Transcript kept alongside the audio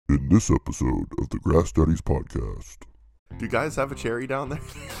In this episode of the Grass Daddies podcast. Do you guys have a cherry down there?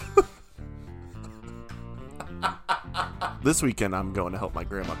 This weekend I'm going to help my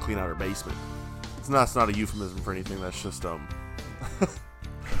grandma clean out her basement. It's not a euphemism for anything. That's just well,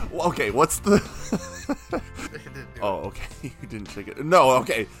 okay, what's the Oh, okay. You didn't shake it. No,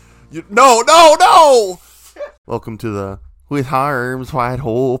 okay. No. Welcome to the With Arms Wide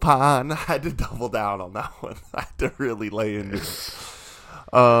Open. I had to double down on that one. I had to really lay into it.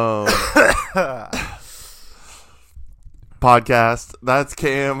 Podcast. That's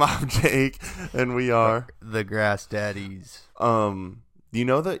Cam. I'm Jake, and we are the Grass Daddies. You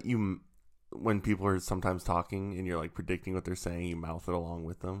know that when people are sometimes talking and you're like predicting what they're saying, you mouth it along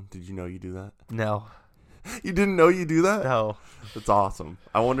with them. Did you know you do that? No. You didn't know you do that? No. That's awesome.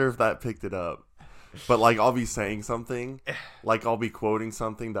 I wonder if that picked it up. But like, I'll be saying something, like I'll be quoting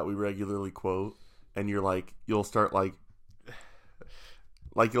something that we regularly quote, and you're like, you'll start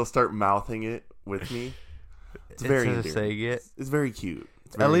you'll start mouthing it with me. It's very endearing. It's very cute.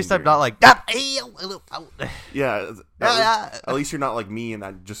 At least endearing. I'm not like yeah. At least you're not like me, and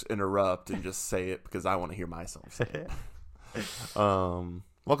I just interrupt and just say it because I want to hear myself say it.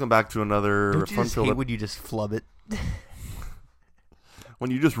 Welcome back to another Don't you fun just filled. hate when you just flub it?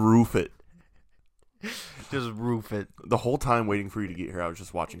 When you just roof it. Just roof it. The whole time waiting for you to get here, I was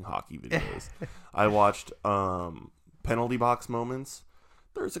just watching hockey videos. I watched penalty box moments.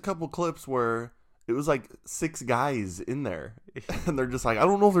 There's a couple clips where it was like 6 guys in there, and they're just like, I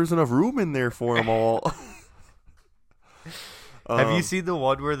don't know if there's enough room in there for them all. Have you seen the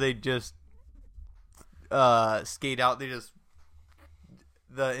one where they just skate out?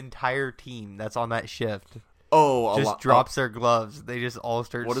 The entire team that's on that shift drops their gloves. They just all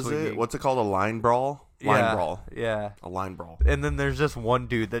start What is swinging. it? What's it called? A line brawl? Brawl. Yeah. A line brawl. And then there's just one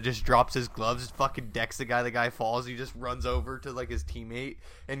dude that just drops his gloves, just fucking decks the guy. The guy falls. He just runs over to like his teammate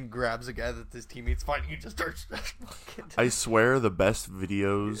and grabs the guy that his teammate's fighting. He just starts fucking. I swear the best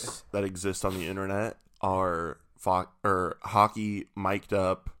videos that exist on the internet are hockey mic'd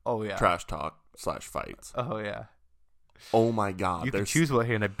up trash talk / fights. Oh, yeah. Oh, my God. You can choose what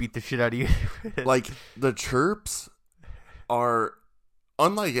hand I beat the shit out of you. Like, the chirps are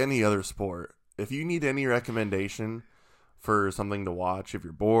unlike any other sport. If you need any recommendation for something to watch, if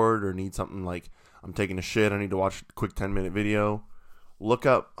you're bored or need something like, I'm taking a shit, I need to watch a quick 10-minute video, look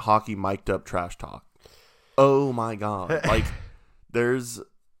up hockey mic'd up trash talk. Oh my God. Like, there's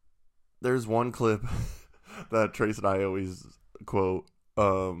one clip that Trace and I always quote.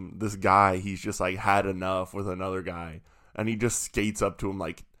 This guy, he's just like had enough with another guy, and he just skates up to him,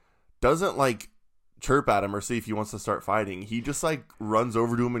 like, doesn't like chirp at him or see if he wants to start fighting. He just like runs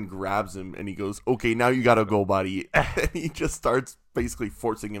over to him and grabs him, and he goes, okay, now you gotta go, buddy. And he just starts basically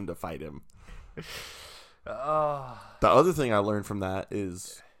forcing him to fight him. The other thing I learned from that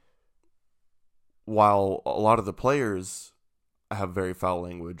is, while a lot of the players have very foul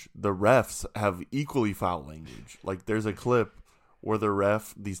language, the refs have equally foul language. Like, there's a clip where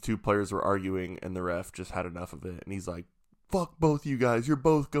these 2 players were arguing, and the ref just had enough of it, and he's like, fuck both you guys, you're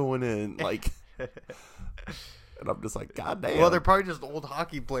both going in. Like, and I'm just like, God damn. Well, they're probably just old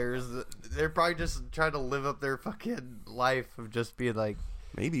hockey players. They're probably just trying to live up their fucking life of just being like,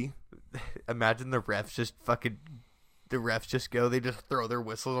 maybe. Imagine the refs just go, they just throw their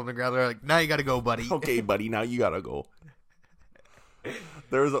whistles on the ground. They're like, now you gotta go, buddy. Okay, buddy, now you gotta go.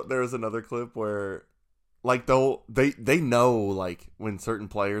 There was another clip where, like, they know, like, when certain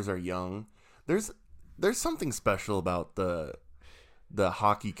players are young, there's something special about the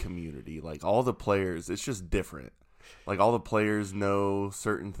hockey community. Like, all the players, it's just different. Like, all the players know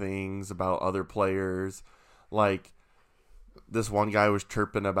certain things about other players. Like, this one guy was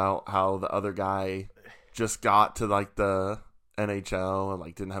chirping about how the other guy just got to, like, the NHL and,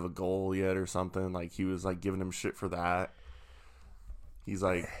 like, didn't have a goal yet or something. Like, he was, like, giving him shit for that. He's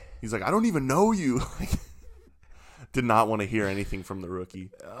like, I don't even know you. Like, did not want to hear anything from the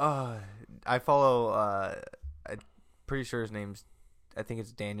rookie. I follow, I'm pretty sure his name's, I think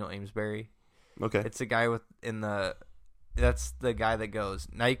it's Daniel Amesbury. Okay. It's the guy that's the guy that goes,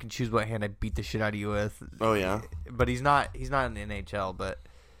 now you can choose what hand I beat the shit out of you with. Oh, yeah? But he's not in the NHL, but.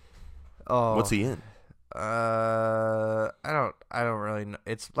 Oh. What's he in? I don't really know.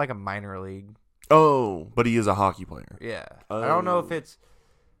 It's like a minor league. Oh, but he is a hockey player. Yeah. Oh. I don't know if it's,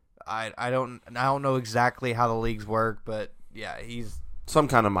 I don't know exactly how the leagues work, but yeah, he's some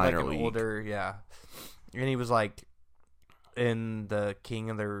kind of minor like an league. older, yeah. And he was like in the King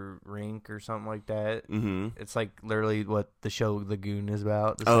of the Rink or something like that. Mm-hmm. It's like literally what the show Lagoon is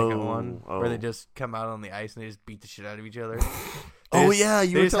about, the second one, where they just come out on the ice and they just beat the shit out of each other. Yeah,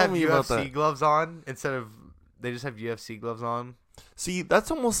 you were telling me about that. They just have UFC gloves on instead of they just have UFC gloves on See, that's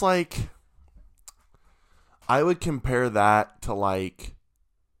almost like I would compare that to like.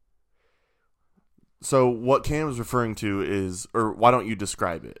 So what Cam is referring to is, or why don't you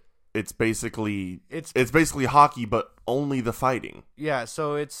describe it? It's basically hockey, but only the fighting. Yeah,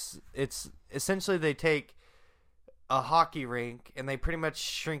 so it's essentially they take a hockey rink and they pretty much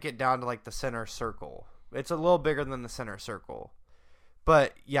shrink it down to like the center circle. It's a little bigger than the center circle.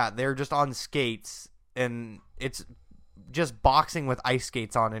 But yeah, they're just on skates and it's just boxing with ice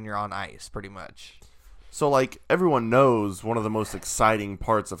skates on and you're on ice pretty much. So like everyone knows one of the most exciting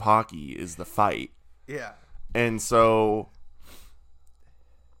parts of hockey is the fight. Yeah. And so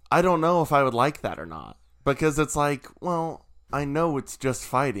I don't know if I would like that or not. Because it's like, well, I know it's just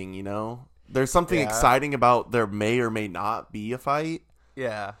fighting, you know? There's something exciting about there may or may not be a fight.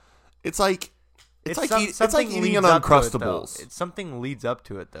 Yeah. It's like eating an leads up to it, Uncrustables. It's something leads up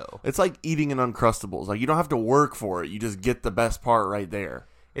to it though. It's like eating an Uncrustables. Like you don't have to work for it. You just get the best part right there.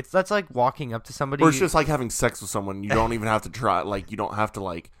 That's like walking up to somebody. Or it's just like having sex with someone. You don't even have to try. Like you don't have to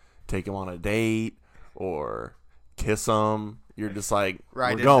like take them on a date or kiss them. You're just like,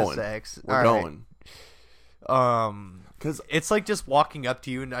 right, we're going. Sex. We're going. Because it's like just walking up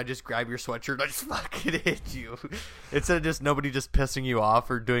to you and I just grab your sweatshirt and I just fucking hit you. Instead of just nobody just pissing you off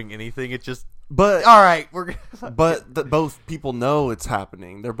or doing anything, it just. But all right, we're. But both people know it's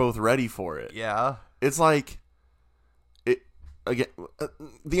happening. They're both ready for it. Yeah. It's like. Again,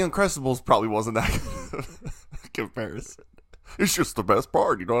 the Uncrustables probably wasn't that good of a comparison. It's just the best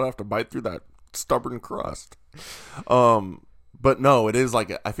part. You don't have to bite through that stubborn crust. But no, it is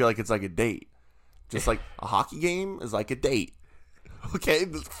like I feel like it's like a date. Just like a hockey game is like a date. Okay,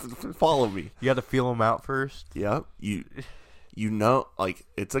 follow me. You got to feel them out first. Yeah, you know, like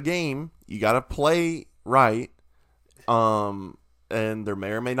it's a game. You got to play right. And there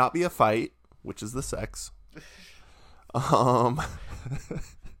may or may not be a fight, which is the sex. But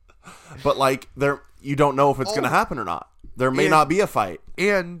like you don't know if it's going to happen or not. There may not be a fight.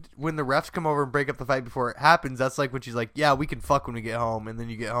 And when the refs come over and break up the fight before it happens, that's like when she's like, yeah, we can fuck when we get home. And then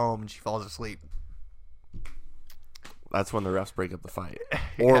you get home and she falls asleep. That's when the refs break up the fight.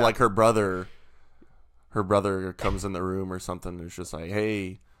 Or like her brother comes in the room or something. And it's just like,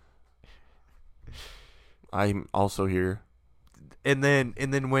 hey, I'm also here. And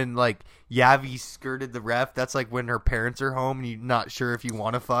then when like Yavi skirted the ref, that's like when her parents are home and you're not sure if you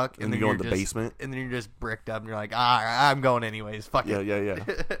want to fuck. And then you go in the basement. And then you're just bricked up and you're like, I'm going anyways. Fuck it.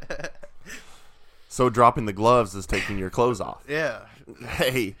 Yeah. So dropping the gloves is taking your clothes off. Yeah.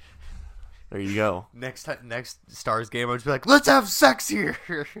 Hey, there you go. Next Stars game, I would just be like, let's have sex here.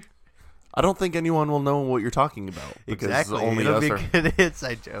 I don't think anyone will know what you're talking about. Because exactly. only It'll us be are. a good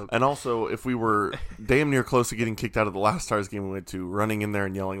inside joke. And also, if we were damn near close to getting kicked out of the last Stars game we went to, running in there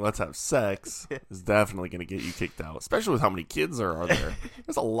and yelling, let's have sex, is definitely going to get you kicked out. Especially with how many kids there are there.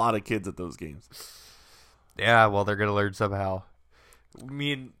 There's a lot of kids at those games. Yeah, well, they're going to learn somehow.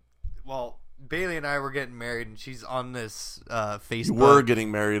 Bailey and I were getting married, and she's on this Facebook. You were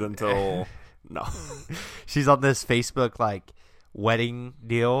getting married until... No. She's on this Facebook, like, wedding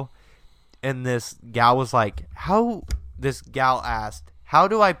deal. And this gal was like, this gal asked, how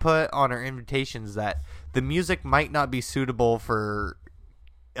do I put on our invitations that the music might not be suitable for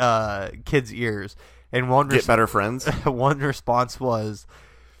kids' ears? And Get better friends? One response was,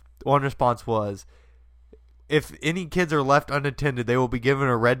 if any kids are left unattended, they will be given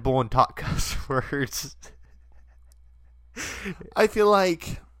a Red Bull and taught cuss words. I feel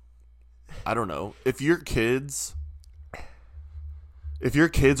like, I don't know, if your kids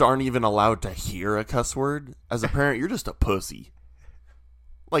aren't even allowed to hear a cuss word, as a parent, you're just a pussy.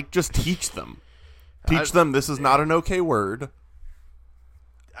 Like, just teach them. Teach them this is not an okay word.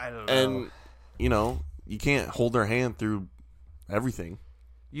 I don't know. And, you know, you can't hold their hand through everything.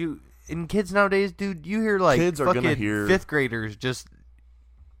 And kids nowadays, dude, you hear, like, kids are fucking gonna hear 5th graders just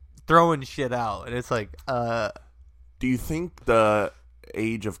throwing shit out. And it's like, Do you think the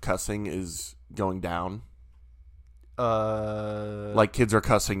age of cussing is going down? Like kids are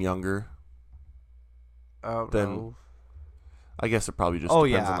cussing younger. No. I guess it probably just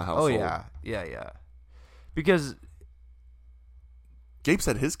depends on the household. Yeah. Because Gabe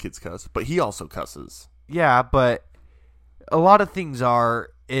said his kids cuss, but he also cusses. yeah, but a lot of things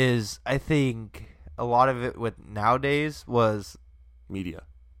is I think a lot of it with nowadays was Media.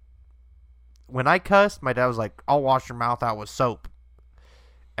 when I cussed, my dad was like, "I'll wash your mouth out with soap."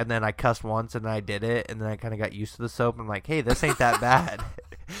 And then I cussed once, and then I did it, and then I kind of got used to the soap. I'm like, "Hey, this ain't that bad."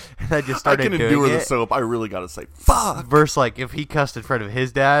 And I just started doing it. I can endure the soap. I really gotta say, fuck. Versus, like, if he cussed in front of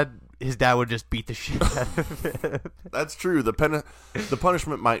his dad would just beat the shit out of him. That's true. The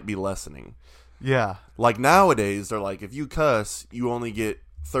punishment might be lessening. Yeah. Like nowadays, they're like, if you cuss, you only get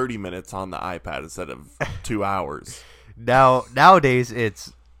 30 minutes on the iPad instead of 2 hours. Nowadays,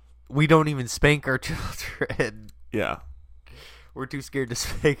 it's we don't even spank our children. Yeah. We're too scared to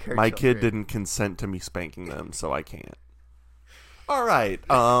spank our children. My kid didn't consent to me spanking them, so I can't. All right.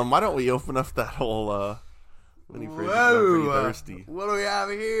 Why don't we open up that whole mini fridge? I'm pretty thirsty. What do we have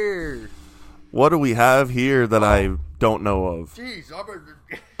here? What do we have here that I don't know of? Jeez,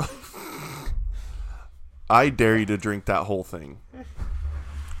 I dare you to drink that whole thing.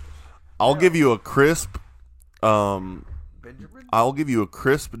 I'll give you a crisp Benjamin? I'll give you a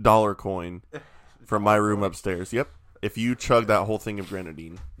crisp dollar coin from my room upstairs. Yep. If you chug that whole thing of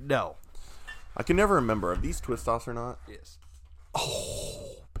grenadine. No. I can never remember. Are these twist offs or not? Yes.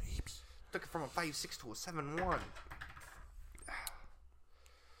 Oh, baby. Took it from a 5.6 to a 7.1.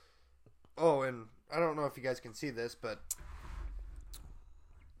 Oh, and I don't know if you guys can see this, but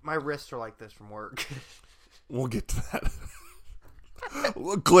my wrists are like this from work. We'll get to that.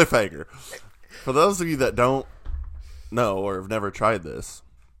 Cliffhanger. For those of you that don't know or have never tried this,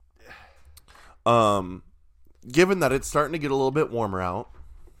 given that it's starting to get a little bit warmer out,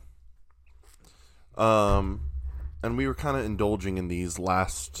 and we were kind of indulging in these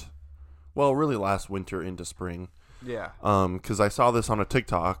last winter into spring. Yeah. Because I saw this on a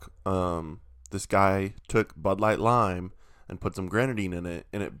TikTok. This guy took Bud Light Lime and put some grenadine in it,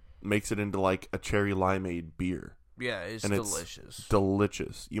 and it makes it into like a cherry limeade beer. Yeah, it's and delicious. It's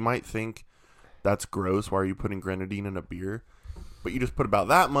delicious. You might think that's gross. Why are you putting grenadine in a beer? But you just put about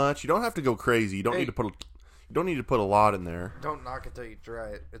that much. You don't have to go crazy. You don't need to put. You don't need to put a lot in there. Don't knock it till you try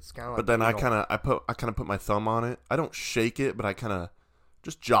it. It's kind of like. But then I kind of put my thumb on it. I don't shake it, but I kind of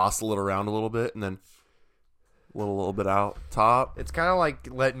just jostle it around a little bit, and then a little bit out top. It's kind of like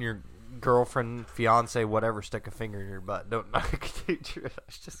letting your girlfriend, fiance, whatever, stick a finger in your butt. Don't knock it till you try it. I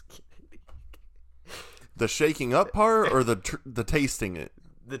was just kidding. The shaking up part or the tasting it?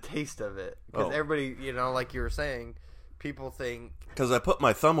 The taste of it. Because everybody, like you were saying, people think... Because I put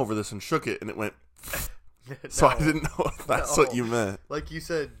my thumb over this and shook it, and it went... So I didn't know if that's what you meant. Like you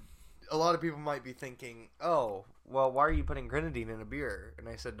said, a lot of people might be thinking, oh, well, why are you putting grenadine in a beer? And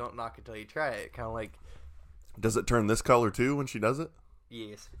I said, don't knock it till you try it. Kind of like... Does it turn this color too when she does it?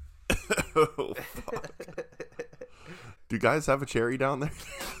 Yes. Oh, fuck. Do guys have a cherry down there?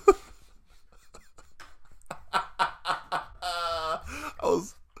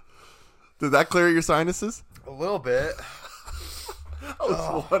 Did that clear your sinuses? A little bit. I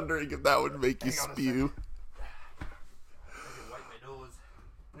was wondering if that would make you spew. Wipe my nose.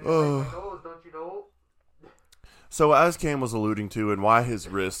 Oh. Wipe my nose, don't you know? So as Cam was alluding to, and why his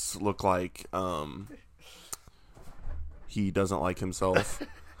wrists look like he doesn't like himself.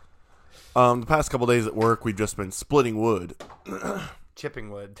 The past couple days at work, we've just been splitting wood,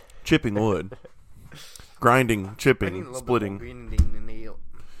 chipping wood, grinding, chipping, splitting.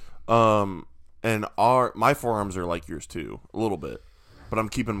 And my forearms are like yours too, a little bit, but I'm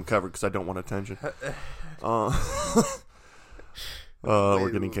keeping them covered because I don't want attention.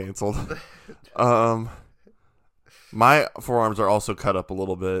 We're getting canceled. My forearms are also cut up a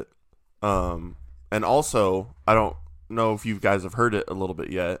little bit, and also I don't know if you guys have heard it a little bit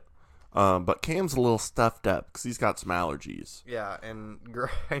yet, but Cam's a little stuffed up because he's got some allergies. Yeah, and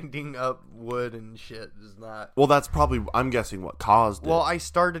grinding up wood and shit is not. Well, that's probably, I'm guessing, what caused it. Well, I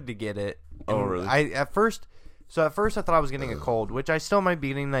started to get it. Oh, really? At first I thought I was getting a cold, which I still might be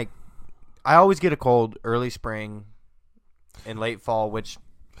getting. Like, I always get a cold early spring and late fall, which.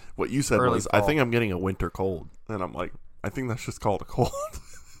 What you said was, fall. I think I'm getting a winter cold. And I'm like, I think that's just called a cold.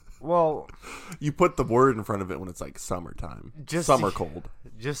 Well. You put the word in front of it when it's like summertime. Summer cold.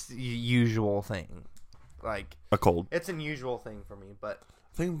 Just usual thing. Like. A cold. It's an usual thing for me, but.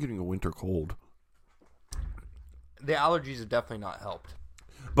 I think I'm getting a winter cold. The allergies have definitely not helped.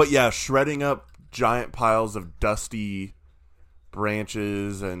 But yeah, shredding up giant piles of dusty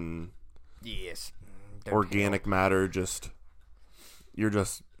branches and yes, organic matter, you're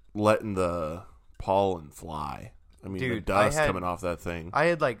just letting the pollen fly. I mean, dude, the dust coming off that thing. I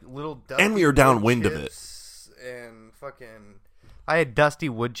had like little dusty and we were downwind of it. And fucking, I had dusty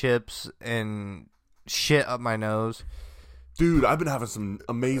wood chips and shit up my nose. Dude, I've been having some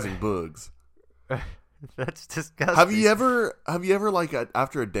amazing bugs. That's disgusting. Have you ever like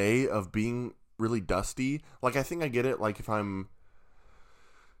after a day of being really dusty? Like, I think I get it. Like if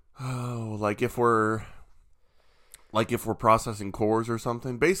we're processing cores or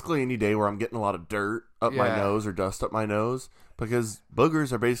something. Basically, any day where I'm getting a lot of dirt up my nose or dust up my nose, because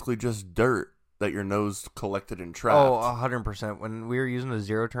boogers are basically just dirt that your nose collected and trapped. Oh, 100%. When we were using the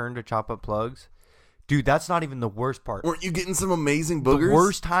zero turn to chop up plugs, Dude, that's not even the worst part. Weren't you getting some amazing boogers? The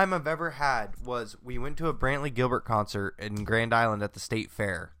worst time I've ever had was we went to a Brantley Gilbert concert in Grand Island at the State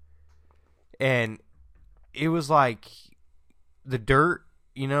Fair. And it was like the dirt,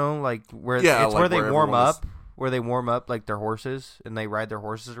 you know, like where it's like where they where warm everyone up, where they warm up like their horses and they ride their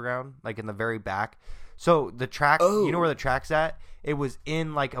horses around, like in the very back. So the track, you know where the track's at? It was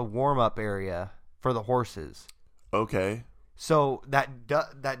in like a warm up area for the horses. Okay. So that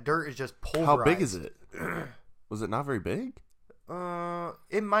dirt is just pulverized. How big is it? Was it not very big?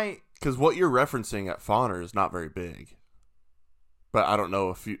 It might. Because what you're referencing at Fauner is not very big. But I don't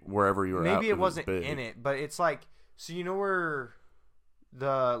know if wherever you were at, maybe it wasn't big. in it, but it's like, so you know where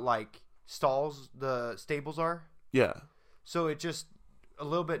the like the stables are? Yeah. So it just a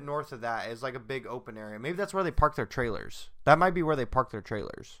little bit north of that is like a big open area. Maybe that's where they park their trailers. That might be where they park their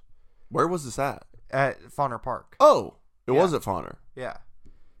trailers. Where was this at? At Fauner Park. Oh, it Yeah. was at Fauner. Yeah.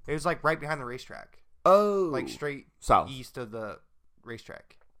 It was like right behind the racetrack. Oh. Like straight south. east of the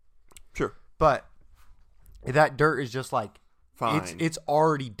racetrack. Sure. But that dirt is just like, Fine. it's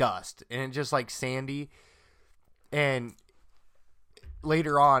already dust and it's just like sandy. And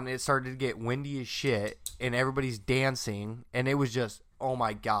later on it started to get windy as shit and everybody's dancing and it was just, oh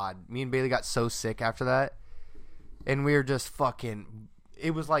my God. Me and Bailey got so sick after that. And we were just fucking,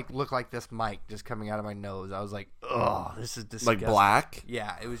 it was like, looked like this mic just coming out of my nose. I was like, oh, this is disgusting. Like black?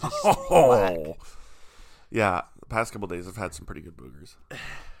 Yeah, it was just black. Oh. Yeah. The past couple days I've had some pretty good boogers.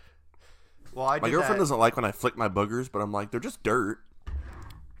 Well, I did My girlfriend that. doesn't like when I flick my boogers, but I'm like, they're just dirt.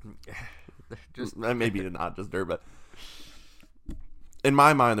 Just Maybe not just dirt, but in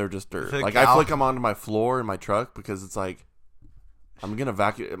my mind, they're just dirt. The Like, gal- I flick them onto my floor in my truck because it's like, I'm going to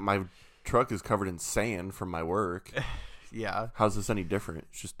vacuum. My truck is covered in sand from my work. yeah. How's this any different?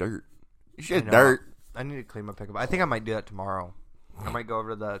 It's just dirt. It's just I know. dirt. I need to clean my pickup. I think I might do that tomorrow. I might go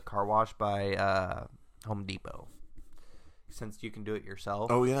over to the car wash by Home Depot. Since you can do it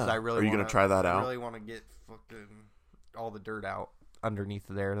yourself. Oh, yeah. 'Cause I really Are you going to try that I out? really want to get fucking all the dirt out underneath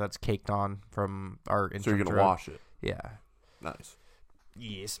there that's caked on from our So you're going to wash it. Yeah. Nice.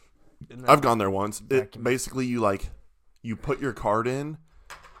 Yes. I've gone there once. It Vacuum. basically you put your card in,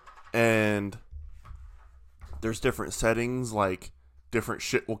 and there's different settings. Like different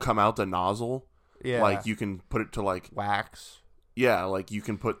shit will come out the nozzle. Yeah. Like you can put it to like wax. yeah, like you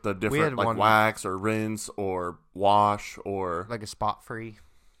can put the had different like one- wax or rinse or wash or Like a spot free.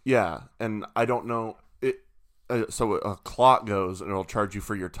 yeah. And I don't know it. So a clock goes and it'll charge you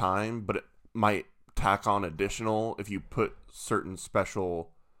for your time, but it might tack on additional if you put certain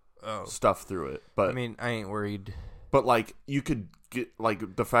special stuff through it. But I mean, I ain't worried. But like you could get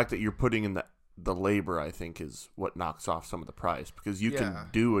like the fact that you're putting in the labor, I think, is what knocks off some of the price because you Yeah. can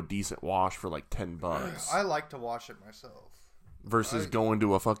do a decent wash for like $10 I like to wash it myself. versus going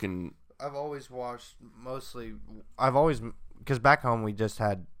to a fucking I've always washed mostly. Because back home we just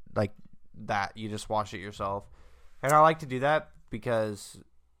had like that. You just wash it yourself, and I like to do that because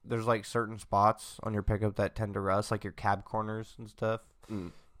there's like certain spots on your pickup that tend to rust, like your cab corners and stuff,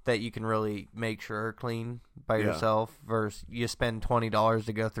 that you can really make sure are clean by Yeah. yourself. Versus you spend $20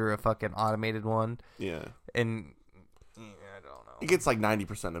 to go through a fucking automated one, yeah. and I don't know. It gets like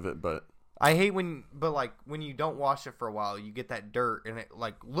 90% of it, but I hate when you don't wash it for a while, you get that dirt and it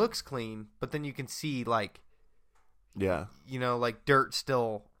like looks clean, but then you can see like, yeah. you know, like dirt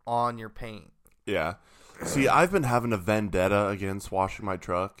still on your paint. Yeah. See, I've been having a vendetta against washing my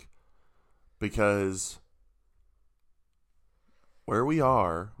truck because where we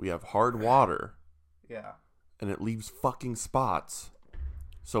are, we have hard water Yeah. and it leaves fucking spots.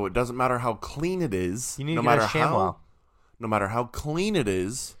 So it doesn't matter how clean it is. You need no to get matter a ShamWow. no matter how clean it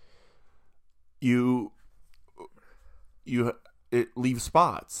is, it leaves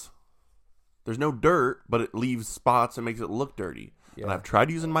spots. There's no dirt, but it leaves spots and makes it look dirty. Yeah. And I've tried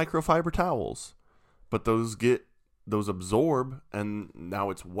using microfiber towels, but those absorb, and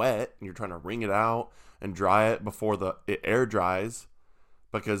now it's wet, and you're trying to wring it out and dry it before it air dries.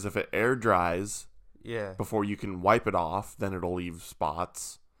 Because if it air dries Yeah. before you can wipe it off, then it'll leave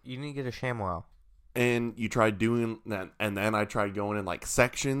spots. You need to get a ShamWow. And you tried doing that, and then I tried going in like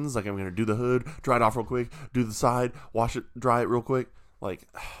sections. Like I'm gonna do the hood, dry it off real quick, do the side, wash it, dry it real quick. Like,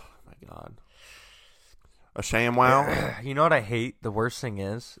 oh my god, a ShamWow. You know what I hate? The worst thing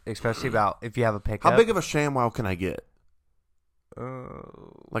is, especially about if you have a pickup. How big of a ShamWow can I get?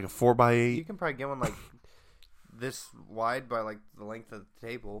 Like a 4x8? You can probably get one like this wide by like the length of the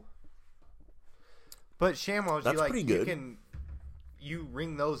table. But ShamWows, That's pretty good. You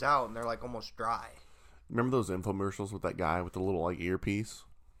wring those out and they're like almost dry. Remember those infomercials with that guy with the little like earpiece?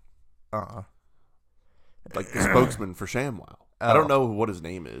 Uh-uh. Like the spokesman for ShamWow. I don't know what his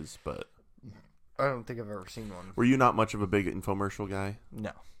name is, but I don't think I've ever seen one. Were you not much of a big infomercial guy?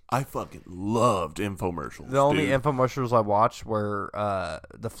 No. I fucking loved infomercials. The only dude. infomercials I watched were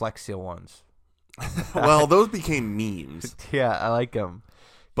the Flex Seal ones. Well, those became memes. Yeah, I like them.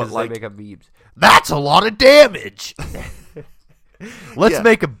 But They like, make up memes. That's a lot of damage. Let's Yeah.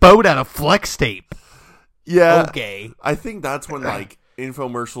 make a boat out of flex tape. yeah, Okay. I think that's when like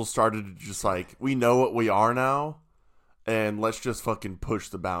infomercials started to just like, we know what we are now, and let's just fucking push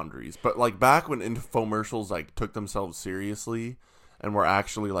the boundaries. But like back when infomercials like took themselves seriously and were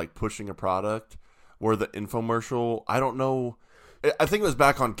actually like pushing a product, where the infomercial, I don't know, I think it was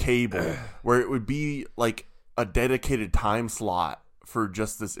back on cable where it would be like a dedicated time slot for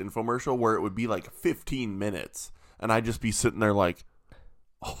just this infomercial where it would be like 15 minutes, and I'd just be sitting there like,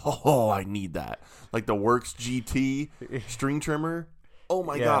 oh, I need that. Like the Works GT string trimmer. Oh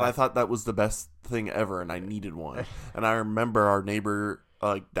my God, I thought that was the best thing ever, and I needed one. And I remember our neighbor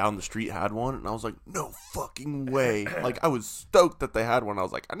down the street had one, and I was like, no fucking way. Like, I was stoked that they had one. I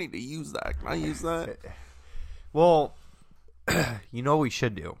was like, I need to use that. Can I use that? Well, you know what we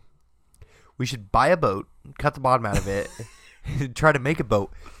should do? We should buy a boat, cut the bottom out of it, and try to make a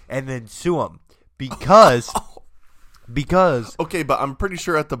boat, and then sue them. Because... Okay, but I'm pretty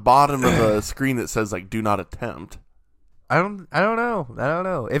sure at the bottom of the screen it says, like, do not attempt. I don't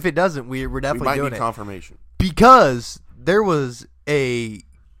know. If it doesn't, we're We definitely might doing need it. confirmation. Because there was a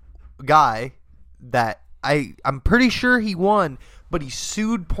guy that I'm pretty sure he won, but he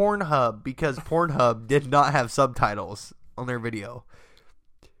sued Pornhub because Pornhub did not have subtitles on their video.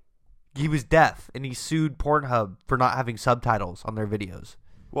 He was deaf, and he sued Pornhub for not having subtitles on their videos.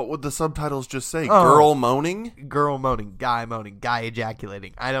 What would the subtitles just say? Oh. Girl moaning? Girl moaning, guy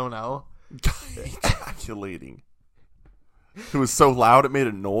ejaculating. I don't know. Guy ejaculating. It was so loud it made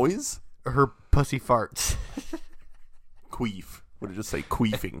a noise? Her pussy farts. Queef. Would it just say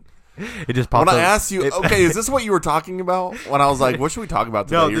queefing? It just popped When I up. asked you, okay, is this what you were talking about? When I was like, what should we talk about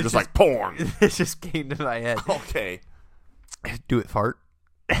today? No, You're this just like, porn. It just came to my head. Okay. Do it, fart.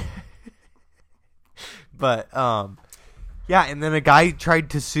 But, yeah, and then a guy tried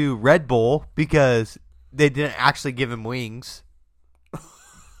to sue Red Bull because they didn't actually give him wings.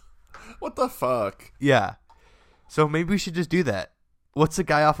 What the fuck? Yeah. So maybe we should just do that. What's the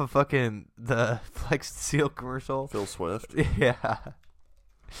guy off of fucking the Flex Seal commercial? Phil Swift. Yeah.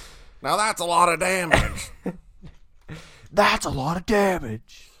 Now that's a lot of damage. That's a lot of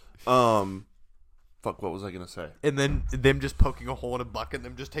damage. Fuck, what was I gonna say? And then them just poking a hole in a bucket and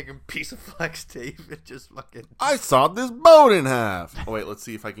them just taking a piece of flex tape and just fucking... I sawed this boat in half. Oh, wait, let's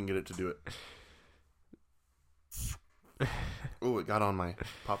see if I can get it to do it. Oh, it got on my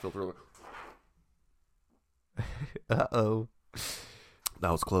pop filter. Uh-oh.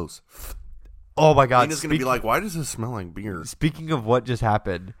 That was close. Oh my God. Nina's gonna be like, why does this smell like beer? Speaking of what just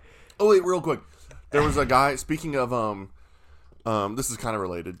happened. Oh, wait, real quick. There was a guy, speaking of, this is kind of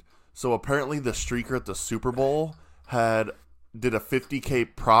related. So apparently the streaker at the Super Bowl did a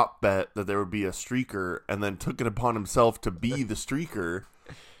 $50K prop bet that there would be a streaker, and then took it upon himself to be the streaker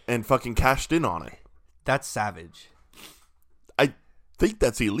and fucking cashed in on it. That's savage. I think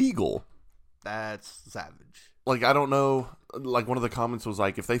that's illegal. That's savage. Like, I don't know. Like, one of the comments was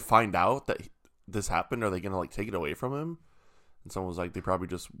like, if they find out that this happened, are they going to, like, take it away from him? And someone was like, they probably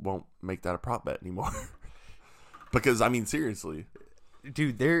just won't make that a prop bet anymore. Because, I mean, seriously.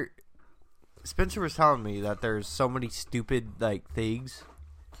 Dude, Spencer was telling me that there's so many stupid, like, things.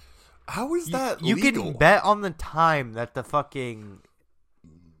 How is that you legal? can bet on the time that the fucking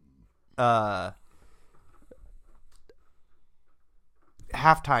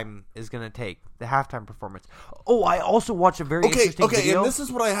halftime is going to take. The halftime performance. Oh, I also watched a very interesting video. And this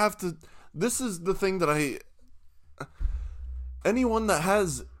is what I have to... This is the thing that anyone that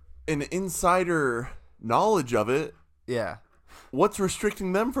has an insider knowledge of it... Yeah. What's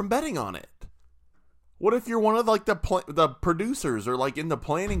restricting them from betting on it? What if you're one of like the producers or like in the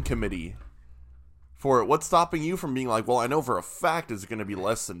planning committee for it? What's stopping you from being like, well, I know for a fact it's going to be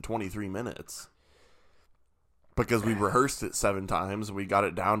less than 23 minutes because we rehearsed it 7 times and we got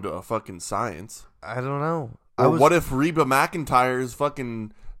it down to a fucking science. I don't know. Or what if Reba McEntire's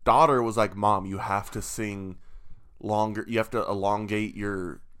fucking daughter was like, Mom, you have to sing longer. You have to elongate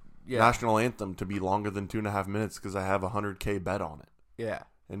your national anthem to be longer than 2.5 minutes because I have a $100K bet on it. Yeah.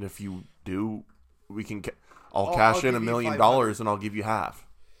 And if you do, we can. I'll cash in $1 million and I'll give you half.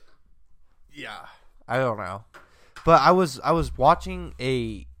 Yeah. I don't know, but I was watching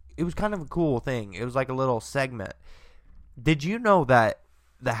it was kind of a cool thing. It was like a little segment. Did you know that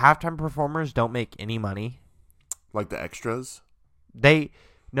the halftime performers don't make any money? Like the extras?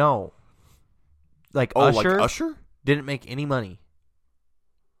 No. Like Usher? Usher Like Usher? didn't make any money.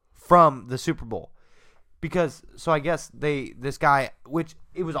 from the Super Bowl. Because, so I guess this guy, which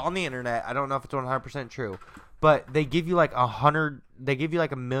it was on the internet, I don't know if it's 100% true, but they give you like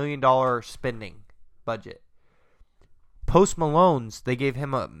 $1 million spending budget. Post Malone's, they gave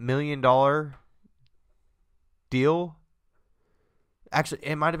him $1 million deal. Actually,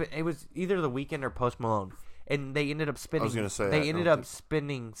 it was either The Weeknd or Post Malone. And they ended up spending, I was going to say, they ended up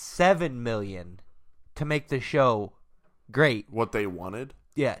spending $7 million to make the show great. What they wanted?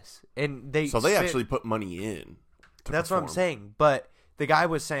 Yes, and they actually put money in. That's what I'm saying. But the guy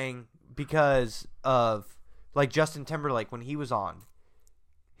was saying because of like Justin Timberlake when he was on,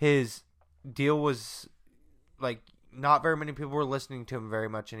 his deal was like not very many people were listening to him very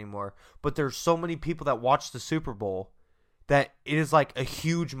much anymore. But there's so many people that watch the Super Bowl that it is like a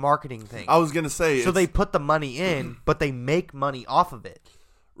huge marketing thing. I was gonna say, so they put the money in, but they make money off of it,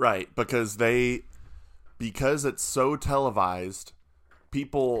 right? Because it's so televised.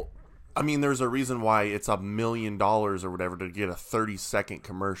 People, I mean, there's a reason why it's $1 million or whatever to get a 30-second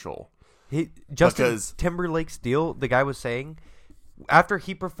commercial. Justin Timberlake's deal, the guy was saying, after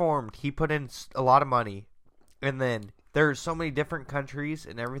he performed, he put in a lot of money, and then there's so many different countries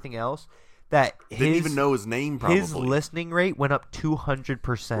and everything else that didn't even know his name. Probably his listening rate went up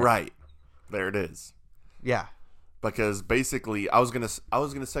 200%. Right there, it is. Yeah. Because basically, I was gonna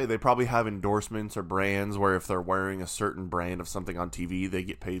say they probably have endorsements or brands where if they're wearing a certain brand of something on TV, they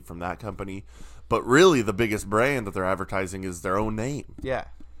get paid from that company. But really, the biggest brand that they're advertising is their own name. Yeah.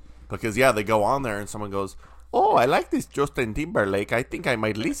 Because they go on there and someone goes, "Oh, I like this Justin Timberlake. I think I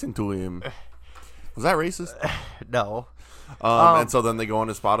might listen to him." Was that racist? No. And so then they go on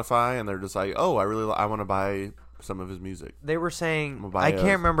to Spotify and they're just like, "Oh, I want to buy some of his music." They were saying, I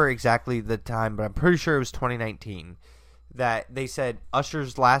can't remember exactly the time, but I'm pretty sure it was 2019, that they said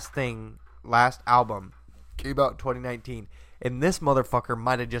Usher's last album came out in 2019, and this motherfucker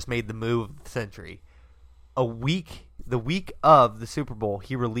might have just made the move of the century. The week of the Super Bowl,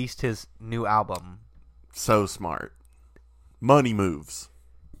 he released his new album. So smart. Money moves.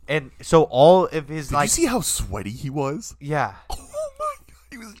 And so all of his Did you see how sweaty he was? Yeah. Oh my god,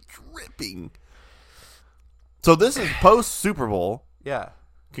 he was dripping. So this is post Super Bowl. Yeah.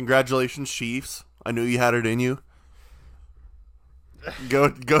 Congratulations, Chiefs. I knew you had it in you. Go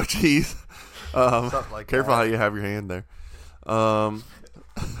Chiefs. Like careful that. how you have your hand there. I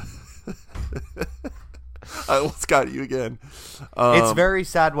almost got you again. It's very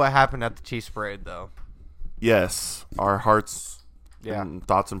sad what happened at the Chiefs parade, though. Yes. Our hearts Yeah. and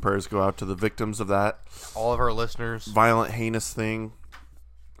thoughts and prayers go out to the victims of that All of our listeners. violent, heinous thing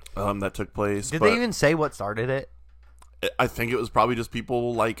that took place. Did they even say what started it? I think it was probably just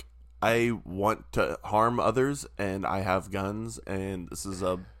people like, I want to harm others and I have guns and this is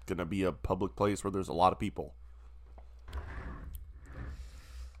going to be a public place where there's a lot of people.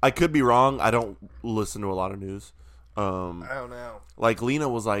 I could be wrong. I don't listen to a lot of news. I don't know. Like Lena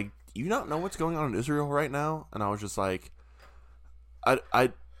was like, "You not know what's going on in Israel right now?" And I was just like, I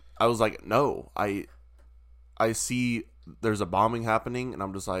was like, "No, I see there's a bombing happening," and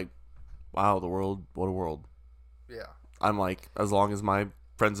I'm just like, "Wow, the world, what a world." Yeah. I'm like, as long as my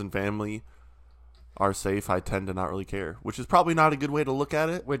friends and family are safe, I tend to not really care, which is probably not a good way to look at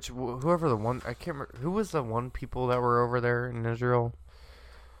it. Which whoever the one, I can't remember, who was the one people that were over there in Israel?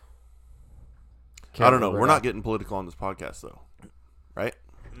 I don't know. We're not getting political on this podcast, though, right?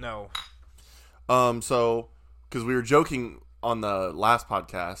 No. So, because we were joking on the last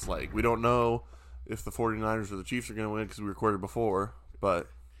podcast, like, we don't know if the 49ers or the Chiefs are going to win because we recorded before, but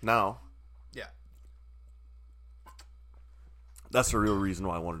now. Yeah. That's the real reason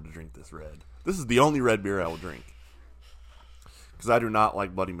why I wanted to drink this red. This is the only red beer I will drink. Because I do not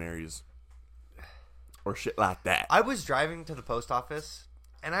like Bloody Marys or shit like that. I was driving to the post office,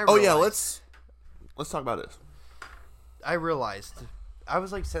 and I Oh, realized, yeah, let's talk about this. I realized, I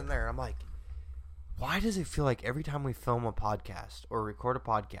was like sitting there, and I'm like, why does it feel like every time we film a podcast or record a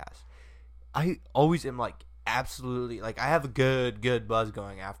podcast, I always am like absolutely, like I have a good buzz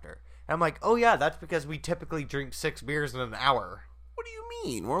going after. And I'm like, oh yeah, that's because we typically drink 6 beers in an hour. What do you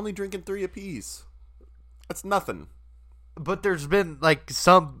mean? We're only drinking 3 apiece. That's nothing. But there's been like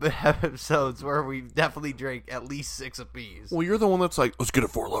some episodes where we definitely drank at least 6 apiece. Well, you're the one that's like, let's get a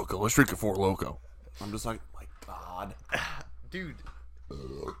Four Loko. Let's drink a Four Loko. I'm just like, my God. Dude,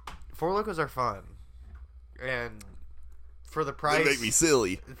 Four Locos are fun. And for the price... They make me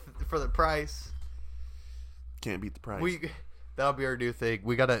silly. For the price... Can't beat the price. That'll be our new thing.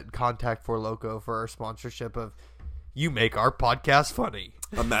 We got to contact Four Loko for our sponsorship of, you make our podcast funny.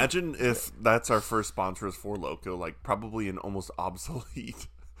 Imagine if that's our first sponsor is Four Loko, like probably an almost obsolete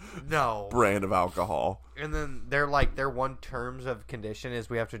No. brand of alcohol. And then their one terms of condition is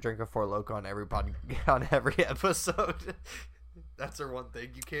we have to drink a Four Loko on every episode. That's their one thing.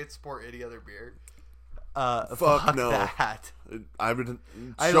 You can't support any other beer. Fuck no. that.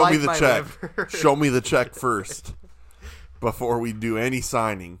 Show me the check. Show me the check first before we do any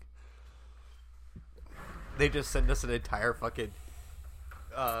signing. They just send us an entire fucking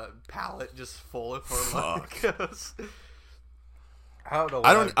pallet just full of Four Lokos. I don't know.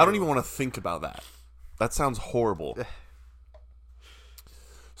 I don't even want to think about that. That sounds horrible.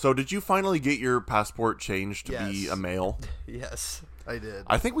 So, did you finally get your passport changed to be a male? Yes, I did.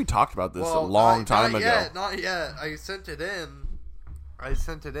 I think we talked about this a long time ago. Not yet. I sent it in.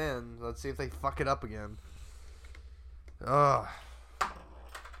 Let's see if they fuck it up again. Ugh.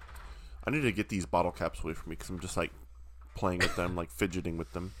 I need to get these bottle caps away from me because I'm just like playing with them, like fidgeting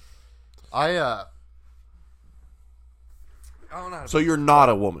with them. I don't know. So you're not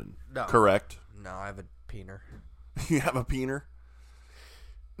a woman, No. correct? No, I have a peener. You have a peener?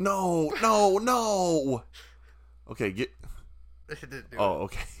 No. Okay, get. It didn't do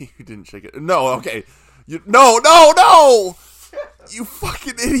Okay. You didn't shake it. No. Okay. No! You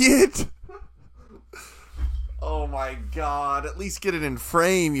fucking idiot! Oh my god! At least get it in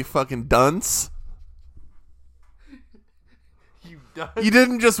frame, you fucking dunce. You done? You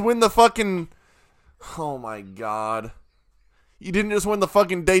didn't just win the fucking. Oh my god! You didn't just win the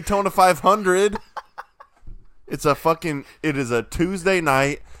fucking Daytona 500. It is a Tuesday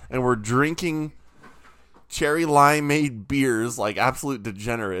night, and we're drinking cherry limeade beers like absolute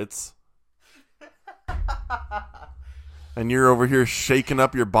degenerates. And you're over here shaking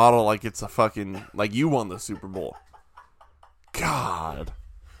up your bottle like it's a fucking, like you won the Super Bowl. God.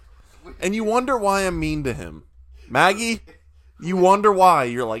 And you wonder why I'm mean to him. Maggie, you wonder why.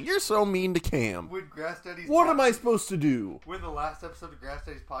 You're like, you're so mean to Cam. When Grass Daddy's What am I supposed to do? When the last episode of Grass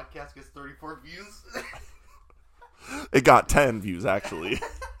Daddy's podcast gets 34 views. It got 10 views, actually.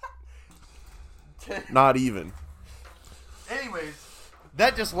 10. Not even. Anyways,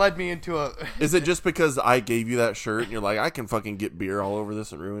 that just led me into a... Is it just because I gave you that shirt and you're like, I can fucking get beer all over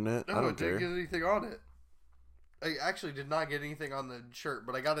this and ruin it? No, I don't care. I didn't get anything on it. I actually did not get anything on the shirt,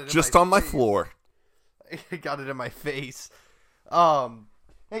 but I got it in Just my on my face. floor. I got it in my face.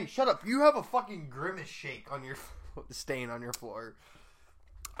 Hey, shut up. You have a fucking grimace shake on your stain on your floor.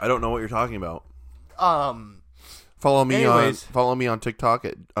 I don't know what you're talking about. Follow Follow me on TikTok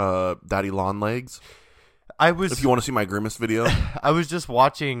at Daddy Lawn Legs. If you want to see my grimace video. I was just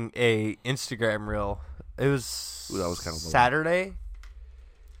watching a Instagram reel. It was, Ooh, that was kind of Saturday.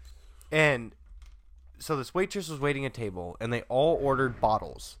 And so this waitress was waiting a table, and they all ordered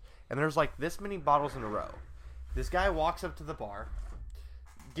bottles. And there's like this many bottles in a row. This guy walks up to the bar,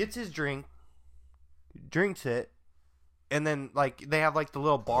 gets his drink, drinks it, and then like they have like the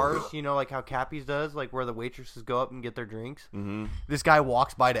little bars, you know, like how Cappy's does, like where the waitresses go up and get their drinks. Mm-hmm. This guy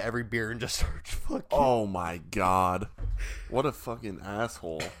walks by to every beer and just starts fucking. Oh my god. What a fucking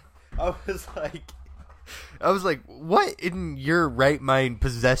asshole. I was like, what in your right mind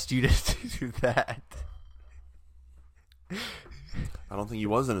possessed you to do that? I don't think he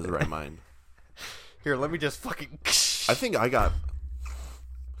was in his right mind. Here, let me just fucking... I think I got...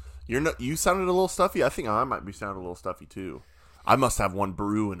 You sounded a little stuffy. I think I might be sounding a little stuffy too. I must have one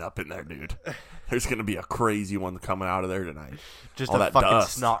brewing up in there, dude. There's going to be a crazy one coming out of there tonight. Just all a that fucking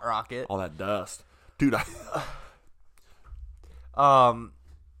dust. snot rocket. All that dust. Dude, Oh,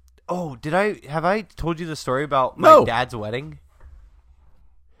 have I told you the story about my dad's wedding?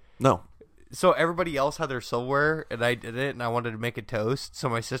 No. So everybody else had their silverware, and I did it, and I wanted to make a toast. So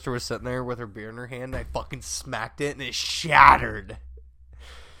my sister was sitting there with her beer in her hand, and I fucking smacked it, and it shattered.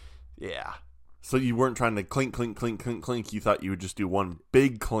 Yeah. So you weren't trying to clink, clink, clink, clink, clink. You thought you would just do one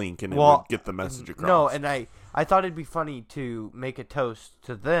big clink, and it would get the message across. No, and I thought it'd be funny to make a toast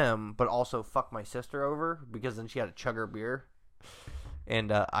to them, but also fuck my sister over, because then she had to chug her beer.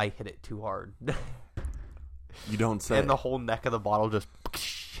 And I hit it too hard. You don't say. And the whole neck of the bottle just...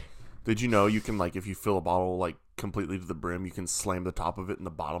 Did you know you can, like, if you fill a bottle, like, completely to the brim, you can slam the top of it and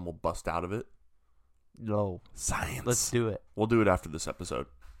the bottom will bust out of it? No. Science. Let's do it. We'll do it after this episode.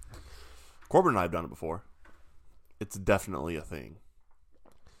 Corbin and I have done it before. It's definitely a thing.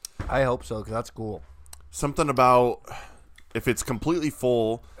 I hope so, because that's cool. Something about if it's completely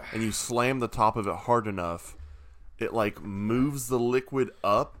full and you slam the top of it hard enough, it, like, moves the liquid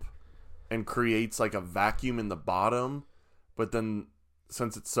up and creates, like, a vacuum in the bottom, but then...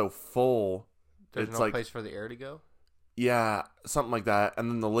 Since it's so full, There's it's no like place for the air to go? Yeah, something like that.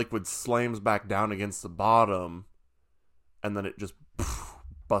 And then the liquid slams back down against the bottom, and then it just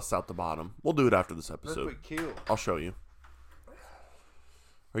busts out the bottom. We'll do it after this episode. That's cute. I'll show you.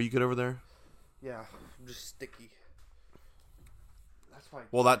 Are you good over there? Yeah, I'm just sticky. That's why.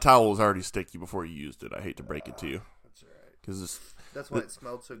 Well, that towel was already sticky before you used it. I hate to break it to you. That's alright. Because That's why it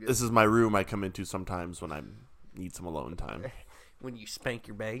smelled so good. this is my room I come into sometimes when I need some alone time. When you spank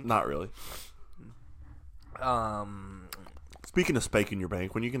your bank. Not really. Speaking of spanking your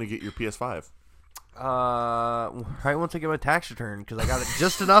bank, when are you going to get your PS5? Right once I get my tax return, because I got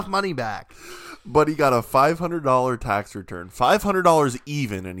just enough money back. But he got a $500 tax return. $500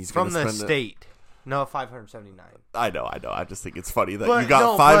 even, and he's going From to the spend state. No, $579. I know. I just think it's funny that But you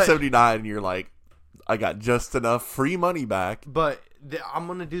got no, $579 and you're like, I got just enough free money back. But I'm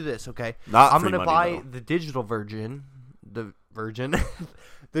going to do this, okay? Not I'm free going to money, buy though. the digital version.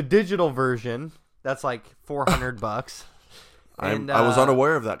 The digital version. That's like $400. I was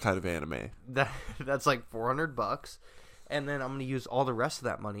unaware of that kind of anime. That's like $400. And then I'm going to use all the rest of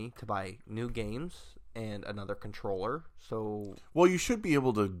that money to buy new games and another controller. So, Well, you should be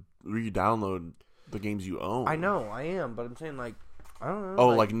able to re-download the games you own. I know, I am, but I'm saying like, I don't know. Oh,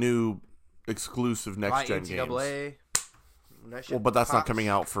 like new exclusive next-gen games. NCAA. That shit Well, but that's not pops. coming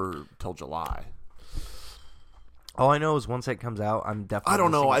out till July. All I know is once it comes out, I'm definitely. I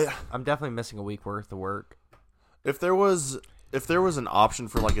don't know. I'm definitely missing a week worth of work. If there was an option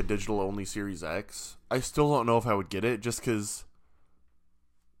for like a digital-only Series X, I still don't know if I would get it just because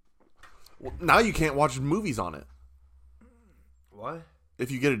now you can't watch movies on it. What?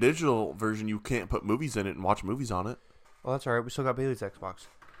 If you get a digital version, you can't put movies in it and watch movies on it. Well, that's all right. We still got Bailey's Xbox,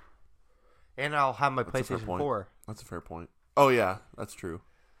 and I'll have my That's a fair PlayStation point. 4. That's a fair point. Oh yeah, that's true.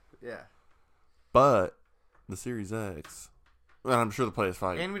 Yeah. But the Series X, and I'm sure the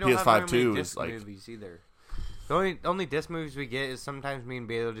PS5, And we don't PS5 have too many is disc like movies either. The only disc movies we get is sometimes me and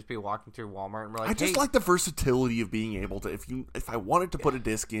Bailey will just be walking through Walmart and we're like, I just hey, like the versatility of being able to if I wanted to put a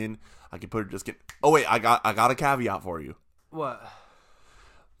disc in, I could put a disc in. Oh wait, I got a caveat for you. what?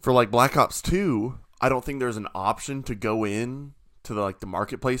 For like Black Ops 2, I don't think there's an option to go in to the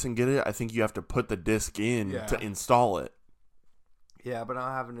marketplace and get it. I think you have to put the disc in Yeah. to install it. Yeah, but I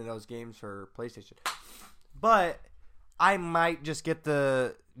don't have any of those games for PlayStation. But I might just get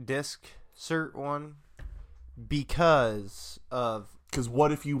the disc cert one because of Because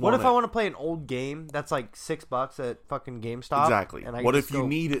what if you what want if I want to play an old game that's like $6 at fucking GameStop? exactly? And I What just if you go-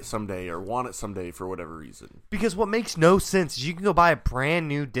 need it someday or want it someday for whatever reason? Because what makes no sense is you can go buy a brand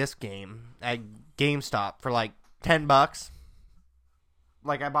new disc game at GameStop for like $10.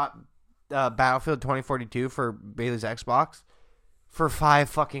 Like I bought Battlefield 2042 for Bailey's Xbox for $5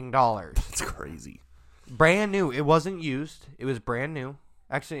 fucking. It's crazy. Brand new. It wasn't used. It was brand new.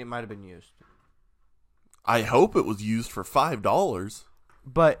 Actually, it might have been used. I hope it was used for $5.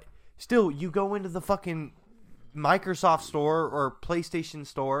 But still, you go into the fucking Microsoft store or PlayStation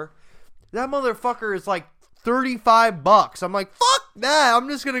store, that motherfucker is like $35. I'm like, fuck that. I'm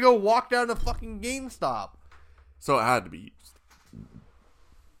just going to go walk down to fucking GameStop. So it had to be used.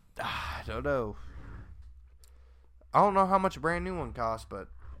 I don't know. I don't know how much a brand new one costs, but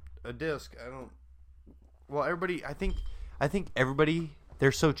a disc, I don't. Well, everybody, I think everybody,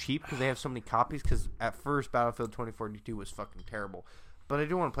 they're so cheap because they have so many copies. Because at first, Battlefield 2042 was fucking terrible, but I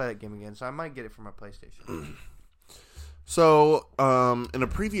do want to play that game again, so I might get it for my PlayStation. So, in a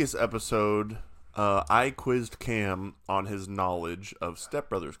previous episode, I quizzed Cam on his knowledge of Step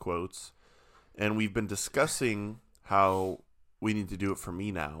Brothers quotes, and we've been discussing how we need to do it for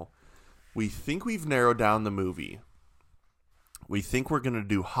me now. We think we've narrowed down the movie. We think we're going to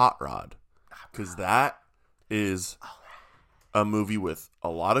do Hot Rod, because that is a movie with a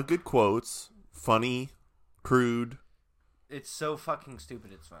lot of good quotes, funny, crude. It's so fucking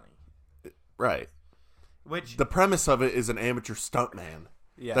stupid. It's funny. Right. Which The premise of it is an amateur stuntman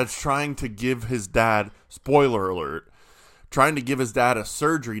yeah, that's trying to give his dad, spoiler alert, trying to give his dad a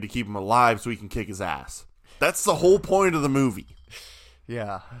surgery to keep him alive so he can kick his ass. That's the whole point of the movie.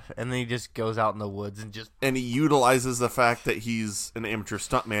 yeah, and then he just goes out in the woods and just And he utilizes the fact that he's an amateur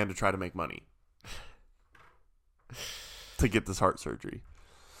stuntman to try to make money. To get this heart surgery.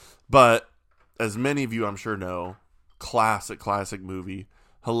 But, as many of you I'm sure know, classic movie.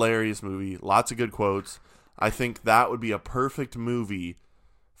 Hilarious movie. Lots of good quotes. I think that would be a perfect movie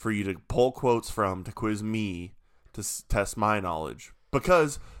for you to pull quotes from to quiz me to test my knowledge.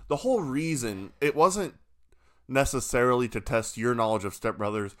 Because the whole reason, it wasn't necessarily to test your knowledge of Step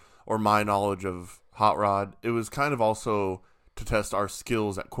Brothers or my knowledge of Hot Rod. It was kind of also to test our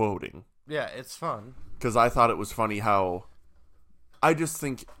skills at quoting. yeah, it's fun. Because I thought it was funny how I just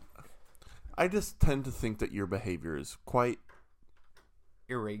tend to think that your behavior is quite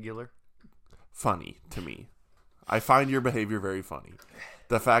Irregular. funny to me. I find your behavior very funny.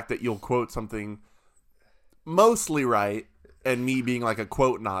 The fact that you'll quote something mostly right and me being like a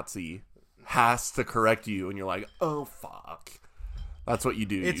quote Nazi has to correct you, and you're like, oh fuck. That's what you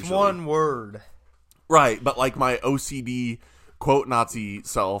do. It's usually. one word. Right, but like my OCD quote Nazi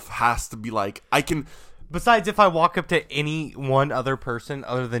self has to be like, I can. Besides, if I walk up to any one other person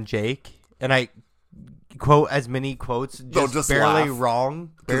other than Jake and I quote as many quotes, just barely laugh,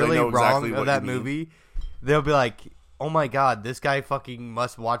 wrong, barely wrong exactly of that movie, they'll be like, "Oh my god, this guy fucking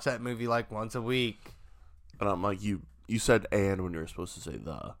must watch that movie like once a week." And I'm like, you said "and" when you were supposed to say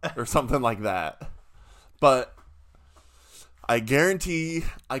 "the" or something like that. But I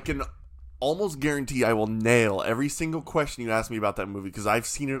can almost guarantee I will nail every single question you ask me about that movie because I've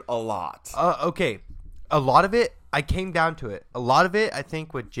seen it a lot. Okay. A lot of it, I came down to it. A lot of it, I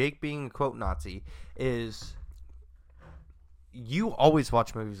think, with Jake being a quote Nazi, is you always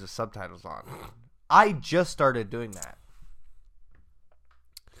watch movies with subtitles on. I just started doing that.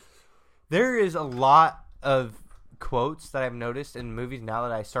 There is a lot of quotes that I've noticed in movies now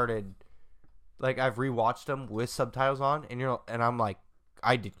that I started, like I've rewatched them with subtitles on, and I'm like,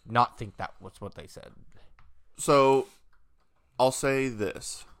 I did not think that was what they said. So, I'll say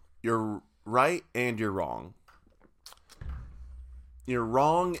this: you're right and you're wrong. You're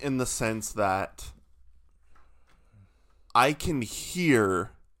wrong in the sense that I can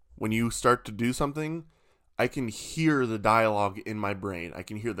hear when you start to do something, I can hear the dialogue in my brain. I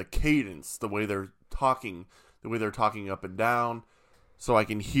can hear the cadence, the way they're talking up and down, so I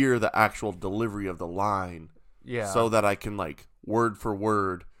can hear the actual delivery of the line. Yeah. So that I can, like, word for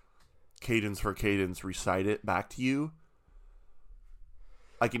word, cadence for cadence, recite it back to you.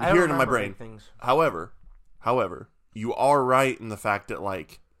 I can hear it in my brain. However, you are right in the fact that,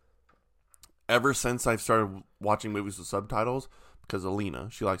 like, ever since I've started watching movies with subtitles, because Alina,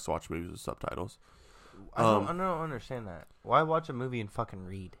 she likes to watch movies with subtitles. I don't understand that. Why watch a movie and fucking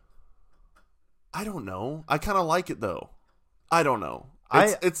read? I don't know. I kind of like it, though. I don't know.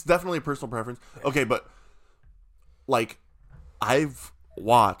 It's definitely a personal preference. Okay, but, like, I've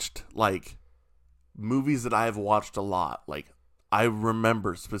watched, like, movies that I've watched a lot, like, I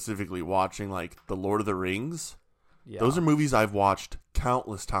remember specifically watching, like, The Lord of the Rings. Yeah. Those are movies I've watched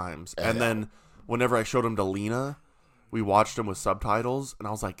countless times. And then whenever I showed them to Lena, we watched them with subtitles. And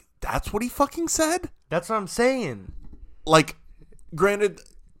I was like, that's what he fucking said? That's what I'm saying. Like, granted,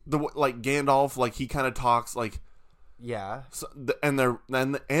 like Gandalf, like, he kind of talks, like... Yeah. So, and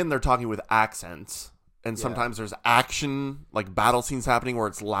they're talking with accents. And sometimes there's action, like, battle scenes happening where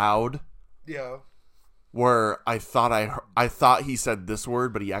it's loud. Yeah. Where I thought he said this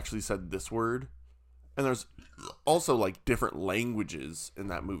word, but he actually said this word. And there's also, like, different languages in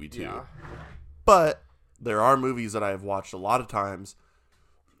that movie, too. Yeah. But there are movies that I have watched a lot of times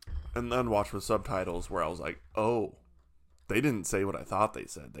and then watched with subtitles where I was like, oh, they didn't say what I thought they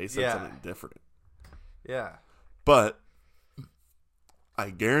said. They said something different. Yeah. But I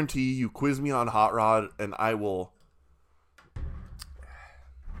guarantee you quiz me on Hot Rod and I will...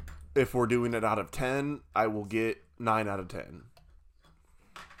 If we're doing it out of 10, I will get 9 out of 10.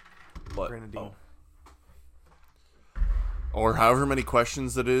 But, or however many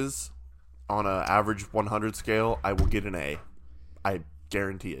questions it is on an average 100 scale, I will get an A. I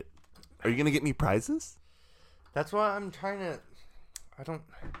guarantee it. Are you going to get me prizes? That's why I'm trying to...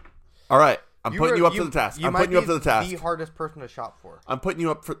 All right. I'm putting you up to the task. I'm putting you up to the task. The hardest person to shop for. I'm putting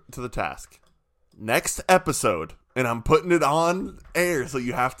you up to the task. Next episode, and I'm putting it on air, so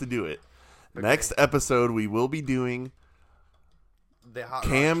you have to do it. Okay. Next episode, we will be doing the Hot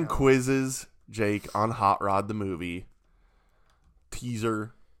Cam quizzes Jake on Hot Rod the movie.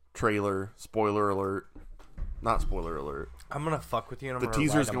 Teaser, trailer, spoiler alert. Not spoiler alert. I'm going to fuck with you, and the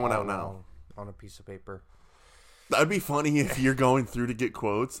teaser's going out now. On a piece of paper. That'd be funny if you're going through to get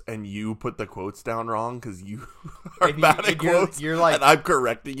quotes and you put the quotes down wrong because you are bad at quotes. You're like, and I'm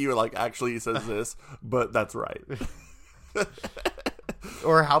correcting you. Like, actually, he says this, but that's right.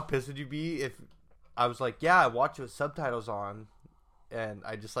 Or how pissed would you be if I was like, yeah, I watch it with subtitles on, and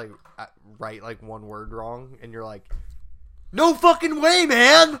I just like write like one word wrong, and you're like, no fucking way,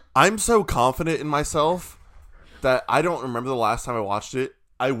 man. I'm so confident in myself that I don't remember the last time I watched it.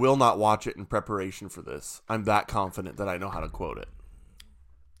 I will not watch it in preparation for this. I'm that confident that I know how to quote it.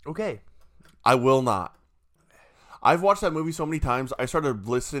 Okay. I will not. I've watched that movie so many times. I started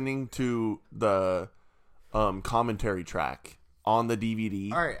listening to the commentary track on the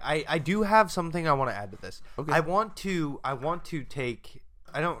DVD. All right. I do have something I want to add to this. Okay. I want to take,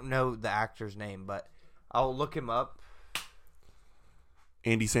 I don't know the actor's name, but I'll look him up.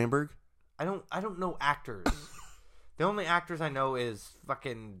 Andy Samberg? I don't know actors. The only actors I know is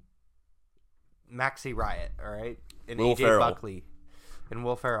fucking Maxie Riot, all right? And Will AJ Ferrell. Buckley. And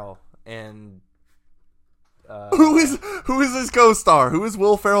Will Ferrell. And Who is his co-star? Who is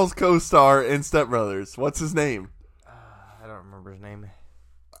Will Ferrell's co-star in Step Brothers? What's his name? I don't remember his name.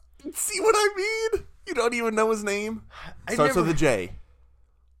 See what I mean? You don't even know his name? Starts with a J.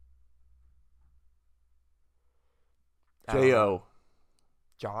 J-O.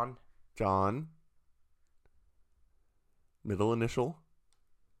 John? Middle initial?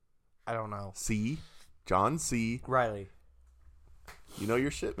 I don't know. C. John C. Riley. You know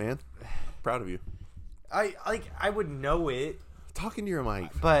your shit, man. Proud of you. I would know it, Talking to your mic.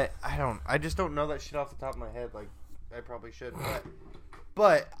 but I just don't know that shit off the top of my head like I probably should.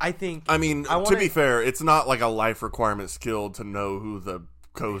 But I think to be fair, it's not like a life requirement skill to know who the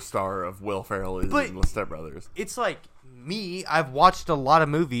co-star of Will Ferrell is in Step Brothers. It's like me, I've watched a lot of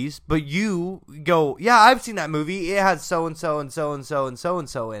movies, but you go, yeah, I've seen that movie. It has so and so and so and so and so and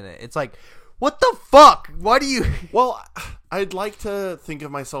so in it. It's like, what the fuck? Why do you? Well, I'd like to think of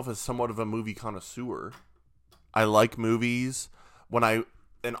myself as somewhat of a movie connoisseur. I like movies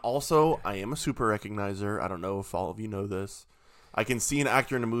and also I am a super recognizer. I don't know if all of you know this. I can see an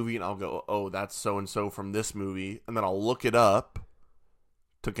actor in a movie and I'll go, oh, that's so and so from this movie, and then I'll look it up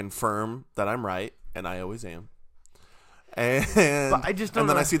to confirm that I'm right, and I always am. But I just don't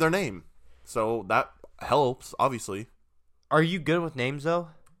know. Then I see their name, so that helps. Obviously, are you good with names though?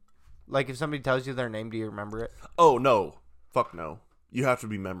 Like if somebody tells you their name, do you remember it? Oh no, fuck no. You have to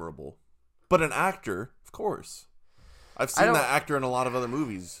be memorable. But an actor, of course. I've seen that actor in a lot of other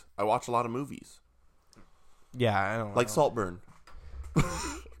movies. I watch a lot of movies. Yeah, I don't like Saltburn.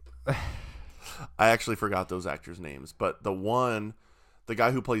 I actually forgot those actors' names, but the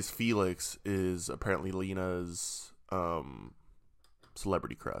guy who plays Felix is apparently Lena's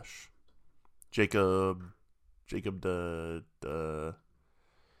celebrity crush. Jacob,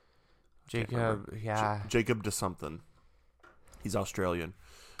 yeah. Jacob to something. He's Australian.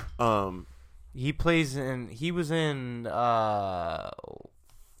 He's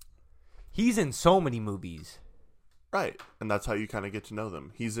in so many movies. Right. And that's how you kind of get to know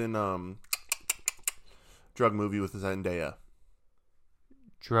them. He's in Drug Movie with Zendaya.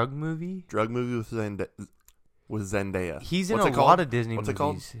 Drug movie? Drug Movie with Zendaya. He's in a lot of Disney movies.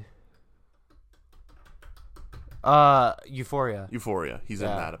 What's it called? Euphoria. Euphoria. He's in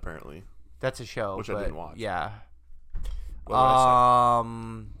that apparently. That's a show, which I didn't watch. Yeah.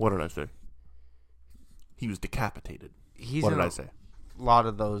 What did I say? He was decapitated. What did I say? A lot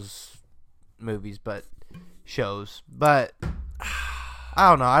of those movies, but shows. But I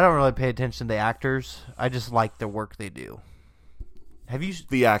don't know. I don't really pay attention to the actors. I just like the work they do.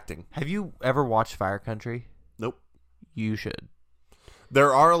 The acting. Have you ever watched Fire Country? Nope. You should.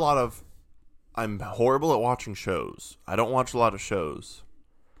 There are a lot of... I'm horrible at watching shows. I don't watch a lot of shows.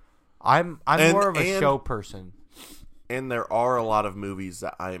 I'm more of a show person. And there are a lot of movies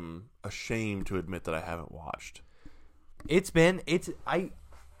that I'm ashamed to admit that I haven't watched. I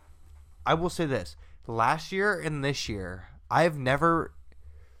will say this. Last year and this year, I've never...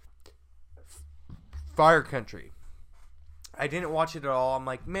 Fire Country. I didn't watch it at all. I'm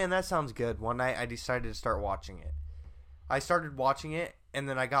like, man, that sounds good. One night, I decided to start watching it. I started watching it, and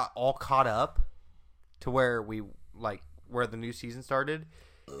then I got all caught up to where where the new season started.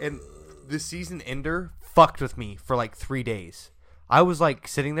 And the season ender fucked with me for like 3 days. I was like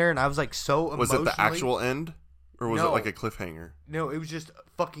sitting there, and I was like so emotionally... Was it the actual end? Or was it like a cliffhanger? No, it was just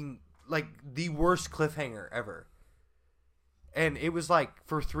fucking like the worst cliffhanger ever. And it was like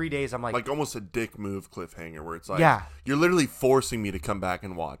for 3 days, I'm like almost a dick move cliffhanger where it's like, yeah, you're literally forcing me to come back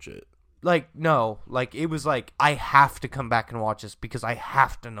and watch it. Like, no, like it was like, I have to come back and watch this because I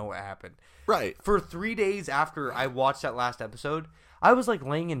have to know what happened. Right. For 3 days after I watched that last episode, I was like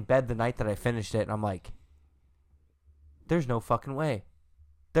laying in bed the night that I finished it, and I'm like, there's no fucking way.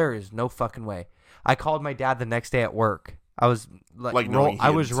 There is no fucking way. I called my dad the next day at work. I was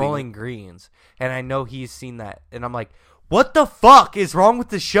rolling greens, and I know he's seen that, and I'm like, what the fuck is wrong with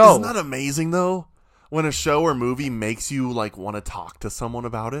the show? Isn't that amazing though? When a show or movie makes you like want to talk to someone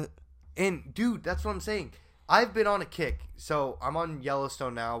about it. And dude, that's what I'm saying. I've been on a kick. So I'm on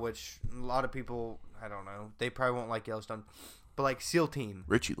Yellowstone now, which a lot of people, I don't know, they probably won't like Yellowstone. But like SEAL Team.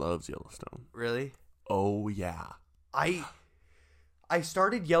 Richie loves Yellowstone. Really? Oh yeah. I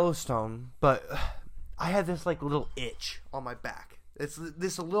started Yellowstone, but I had this like little itch on my back. It's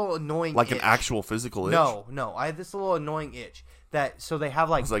this little annoying like itch. An actual physical itch? No. I had this little annoying itch so they have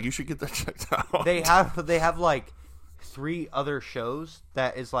like... I was like, you should get that checked out. They have like 3 other shows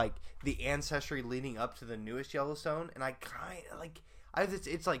that is like the ancestry leading up to the newest Yellowstone, and I kind of like...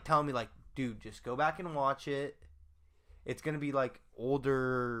 it's like telling me like, dude, just go back and watch it. It's going to be like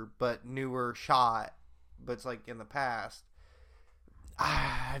older but newer shot, but it's like in the past.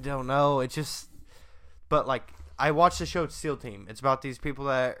 I don't know. It just... But like, I watched the show SEAL Team. It's about these people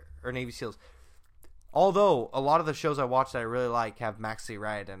that are Navy SEALs. Although a lot of the shows I watch that I really like have Max C.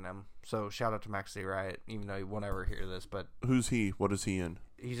 Riot in them. So shout out to Max C. Riot, even though he won't ever hear this. But Who's he? What is he in?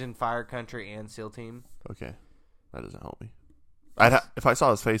 he's in Fire Country and SEAL Team. Okay, that doesn't help me. If I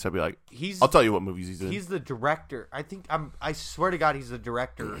saw his face, I'd be like, I'll tell you what movies he's in. He's the director. I swear to God, he's the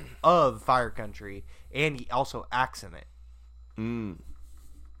director of Fire Country, and he also acts in it.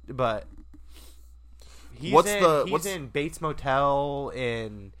 But he's in Bates Motel,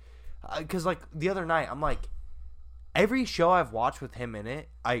 and because like the other night, I'm like, every show I've watched with him in it,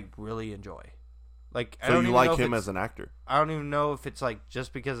 I really enjoy. Like, so you like him as an actor? I don't even know if it's like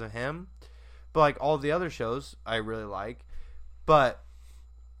just because of him, but like all the other shows, I really like. But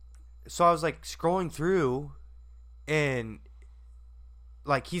so I was like scrolling through, and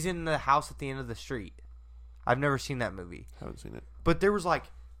like he's in the house at the end of the street. I've never seen that movie. Haven't seen it. But there was like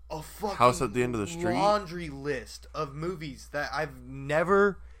a fucking House at the End of the Street laundry list of movies that I've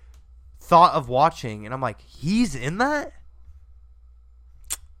never thought of watching, and I'm like, he's in that?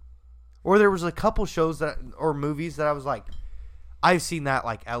 Or there was a couple shows or movies that I was like, I've seen that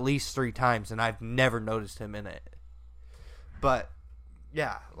like at least 3 times, and I've never noticed him in it. But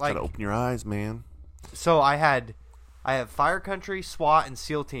yeah, like, gotta open your eyes, man. So I have Fire Country, SWAT, and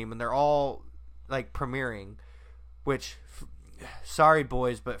SEAL Team, and they're all like premiering. Which, sorry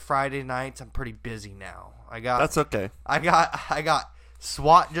boys, but Friday nights I'm pretty busy now. That's okay. I got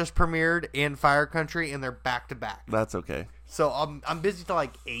SWAT just premiered and Fire Country, and they're back to back. That's okay. So I'm busy till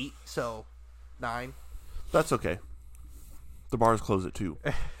like 8, so 9. That's okay. The bars close at 2.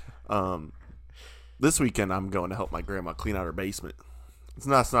 This weekend I'm going to help my grandma clean out her basement. It's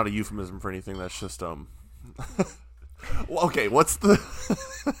not a euphemism for anything. That's just well, okay, what's the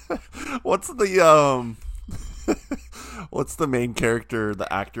what's the main character,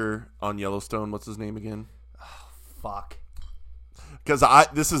 the actor on Yellowstone? What's his name again? Oh, fuck. Because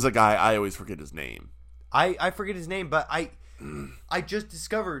this is a guy I always forget his name. I forget his name, but I just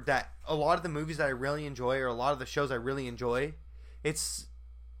discovered that a lot of the movies that I really enjoy, or a lot of the shows I really enjoy, it's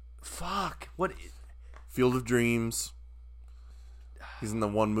Field of Dreams. He's in the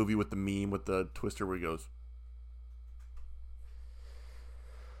one movie with the meme with the twister where he goes,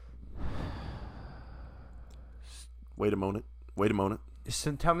 Wait a moment.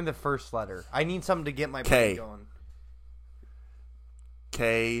 So tell me the first letter. I need something to get my brain going.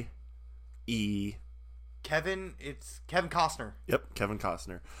 K-E. Kevin. It's Kevin Costner. Yep, Kevin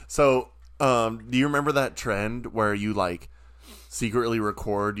Costner. So, do you remember that trend where you like secretly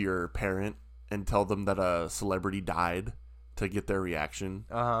record your parent and tell them that a celebrity died to get their reaction?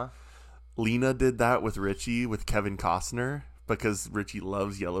 Uh-huh. Lena did that with Richie, with Kevin Costner, because Richie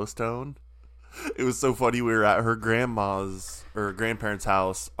loves Yellowstone. It was so funny. We were at her grandma's or grandparents'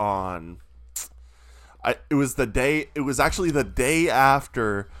 house on. It was actually the day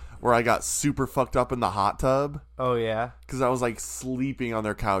after where I got super fucked up in the hot tub. Oh yeah, because I was like sleeping on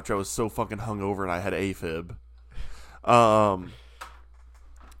their couch. I was so fucking hungover and I had AFib.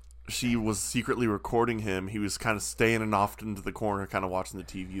 She was secretly recording him. He was kind of staying off into the corner, kind of watching the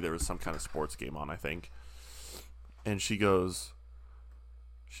TV. There was some kind of sports game on, I think. And she's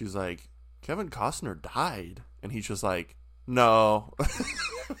like, Kevin Costner died. And he's just like, no.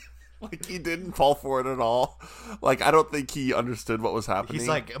 Like, he didn't fall for it at all. Like, I don't think he understood what was happening. He's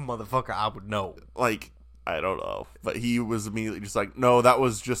like, motherfucker, I would know. Like, I don't know. But he was immediately just like, no, that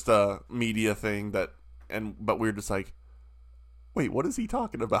was just a media thing but we were just like, wait, what is he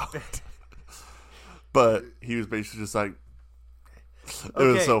talking about? But he was basically just like, it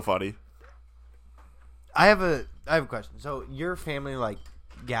was so funny. I have a question. So your family, like,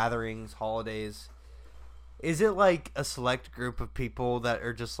 gatherings, holidays, is it like a select group of people that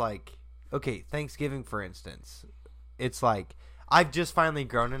are just like, okay, Thanksgiving, for instance, it's like, I've just finally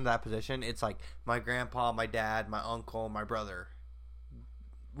grown into that position. It's like my grandpa, my dad, my uncle, my brother.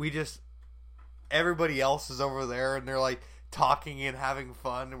 Everybody else is over there and they're like talking and having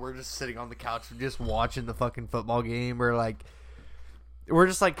fun, and we're just sitting on the couch and just watching the fucking football game, or like we're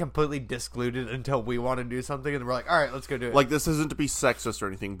just like completely discluded until we want to do something, and we're like, all right, let's go do it. Like, this isn't to be sexist or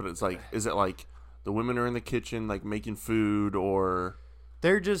anything, but it's like, is it like the women are in the kitchen like making food, or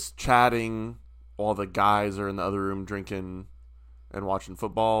they're just chatting while the guys are in the other room drinking and watching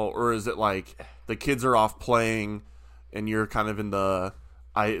football? Or is it like the kids are off playing and you're kind of in the,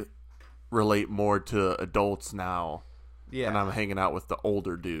 I relate more to adults now. Yeah. And I'm hanging out with the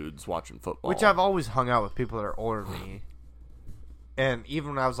older dudes watching football. Which I've always hung out with people that are older than me. And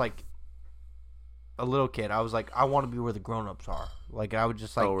even when I was like a little kid, I was like, I want to be where the grown-ups are. Like, I would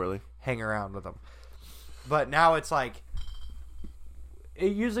just like hang around with them. But now it's like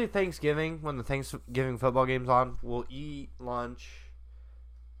Usually Thanksgiving, when the Thanksgiving football game's on, we'll eat lunch,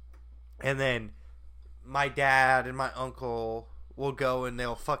 and then my dad and my uncle will go and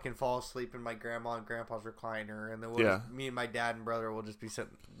they'll fucking fall asleep in my grandma and grandpa's recliner, and then me and my dad and brother will just be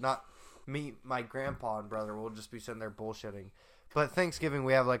sitting. Not me, my grandpa and brother will just be sitting there bullshitting. But Thanksgiving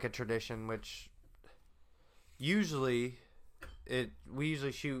we have like a tradition, which we usually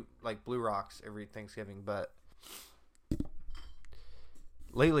shoot like blue rocks every Thanksgiving, but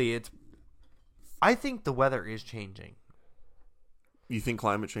lately I think the weather is changing. You think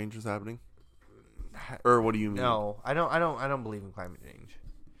climate change is happening? Or what do you mean? No, I don't believe in climate change.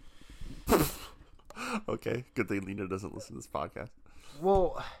 Okay, good thing Lena doesn't listen to this podcast.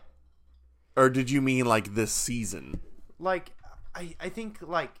 Well, or did you mean like this season? Like I think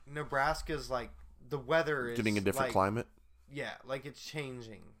like Nebraska's like the weather is getting a different like, climate. Yeah, like it's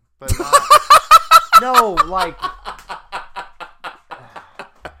changing, but not, no, like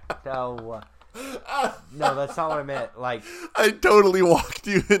no, that's not what I meant. Like I totally walked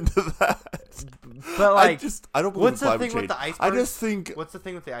you into that. But like, I don't believe what's in the climate thing change. with the icebergs? I just think what's the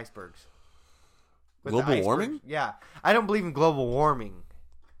thing with the icebergs? Global warming? Yeah, I don't believe in global warming.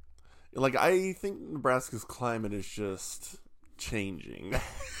 Like I think Nebraska's climate is just changing.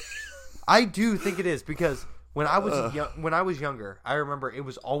 I do think it is because when I was younger, I remember it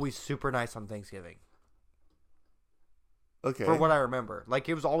was always super nice on Thanksgiving. Okay. For what I remember, like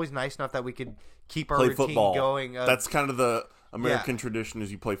it was always nice enough that we could keep our play routine football. going. That's kind of the American tradition: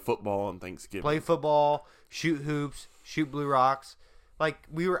 is you play football on Thanksgiving. Play football, shoot hoops, shoot blue rocks. Like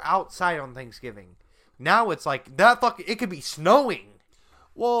we were outside on Thanksgiving. Now it's like that. It could be snowing.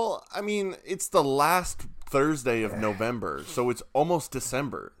 Well, I mean, it's the last Thursday of November, so it's almost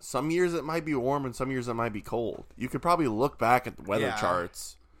December. Some years it might be warm, and some years it might be cold. You could probably look back at the weather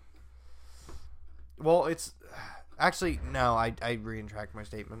charts. Well, it's actually no. I retract my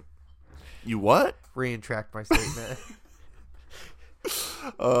statement. You what? Retract my statement.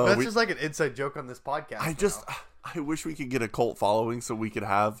 That's just like an inside joke on this podcast. I wish we could get a cult following so we could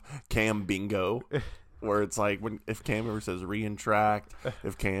have Cam Bingo. Where it's like if Cam ever says re-entract,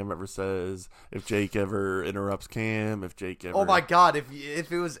 if Jake ever interrupts Cam, if Jake ever. Oh my God! If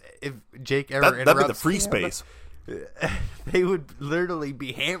Jake ever interrupts, that'd be the free Cam, space. They would literally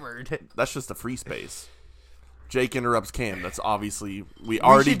be hammered. That's just the free space. Jake interrupts Cam. That's obviously we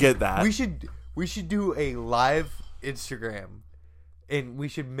already get that. We should do a live Instagram, and we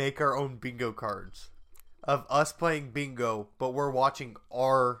should make our own bingo cards of us playing bingo, but we're watching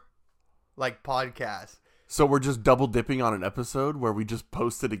our podcast. So we're just double dipping on an episode where we just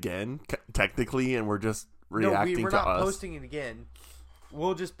post it again, technically, and we're just reacting to us. We're not posting it again.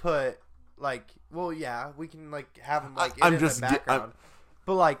 We'll just put we can have them in the background.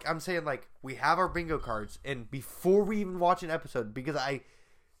 But I'm saying we have our bingo cards, and before we even watch an episode, because I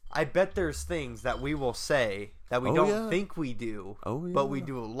bet there's things that we will say that we don't think we do, but we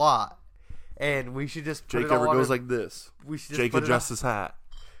do a lot, and we should just put Jake ever goes like this. Jake adjusts his hat.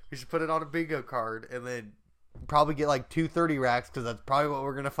 We should put it on a bingo card and then probably get 230 racks because that's probably what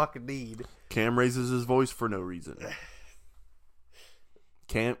we're gonna fucking need. Cam raises his voice for no reason.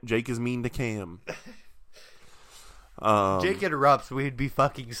 Jake is mean to Cam. Jake interrupts, we'd be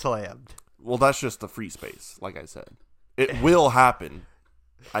fucking slammed. Well, that's just the free space, like I said. It will happen.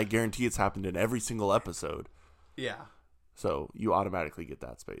 I guarantee it's happened in every single episode. Yeah. So you automatically get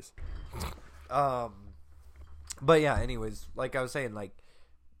that space. But yeah, anyways, like I was saying,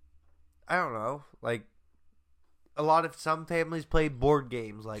 I don't know, some families play board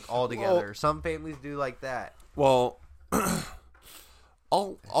games all together. Well, some families do that. Well,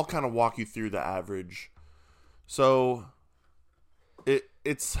 I'll kind of walk you through the average. So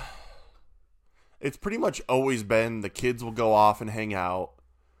it's pretty much always been the kids will go off and hang out,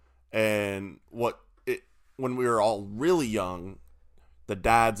 and when we were all really young, the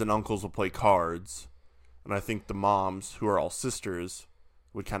dads and uncles will play cards, and I think the moms, who are all sisters,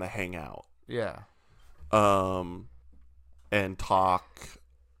 would kind of hang out. Yeah. And talk,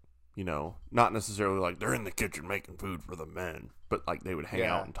 not necessarily they're in the kitchen making food for the men, but they would hang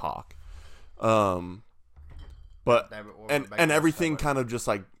out and talk. But and everything kind of just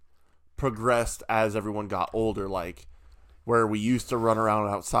progressed as everyone got older, where we used to run around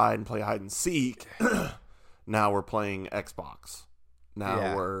outside and play hide and seek. Now we're playing Xbox.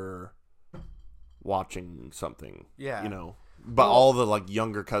 Now we're watching something. Yeah. But all the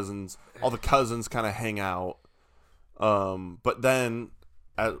younger cousins, all the cousins kind of hang out. But then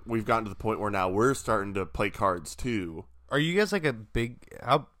we've gotten to the point where now we're starting to play cards too. Are you guys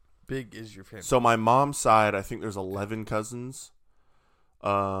how big is your family? So my mom's side, I think there's 11 cousins,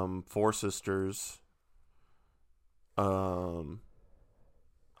 4 sisters,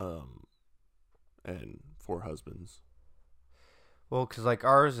 and 4 husbands. Well, because like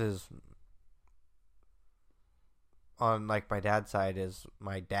ours is on like my dad's side is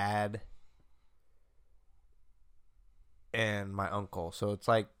my dad and my uncle. So it's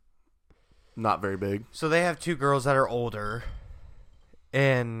like Not very big. so they have 2 girls that are older,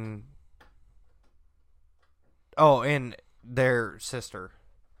 and and their sister,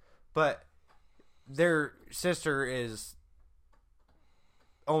 but their sister is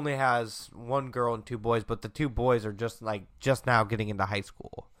only has 1 girl and 2 boys, but the 2 boys are just now getting into high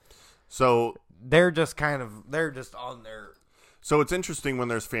school. So They're just on their... So it's interesting when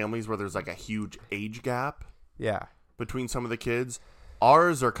there's families where there's like a huge age gap Yeah. between some of the kids.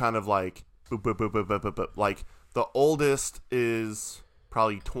 Ours are kind of like, boop, boop, boop, boop, boop, boop, boop. Like the oldest is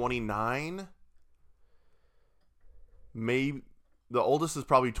probably 29. Maybe the oldest is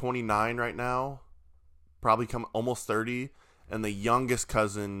probably 29 right now. Probably come almost 30. And the youngest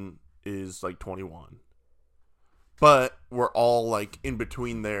cousin is like 21. But we're all like in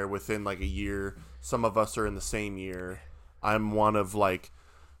between there within like a year. Some of us are in the same year. I'm one of like,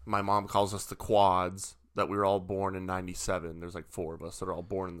 my mom calls us the quads, that we were all born in 97. There's like 4 of us that are all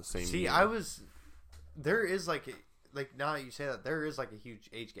born in the same year. There is like now that you say that, there is like a huge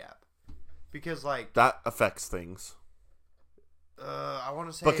age gap. Because like... That affects things. I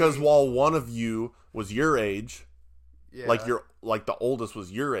want to say... Because while one of you was your age, yeah. like the oldest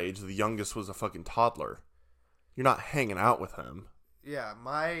was your age, the youngest was a fucking toddler. You're not hanging out with him. Yeah,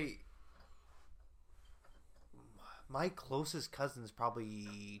 my closest cousin is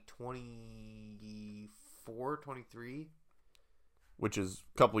probably 24, 23. Which is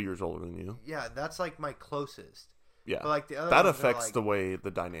a couple years older than you. Yeah, that's like my closest. Yeah. But like the other that ones affects like, the way,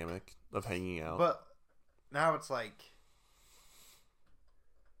 the dynamic of hanging out. But now it's like...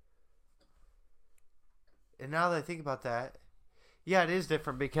 And now that I think about that, yeah, it is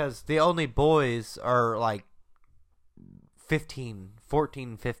different because the only boys are like 14,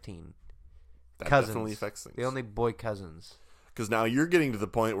 15. That Cousins. definitely affects things. The only boy cousins. Because now you're getting to the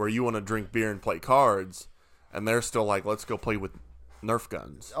point where you want to drink beer and play cards, and they're still like, let's go play with Nerf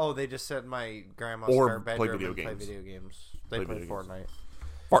guns. Oh, they just sit in my grandma's Or spare bedroom play video and play games. video games. They play Fortnite.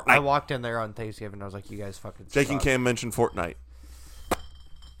 Fortnite. I walked in there on Thanksgiving and I was like, you guys fucking Jake suck. and Cam mentioned Fortnite.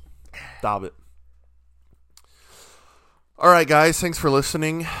 Stop it. All right, guys. Thanks for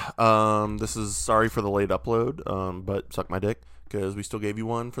listening. This is sorry for the late upload, but suck my dick because we still gave you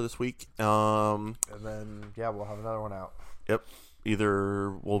one for this week. And then, yeah, we'll have another one out. Yep. Either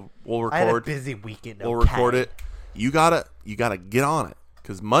we'll record. I had a busy weekend. We'll record it. You gotta get on it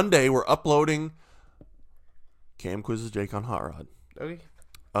because Monday we're uploading Cam Quizzes Jake on Hot Rod. Okay.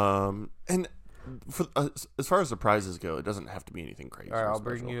 And for as far as the prizes go, it doesn't have to be anything crazy. All right, I'll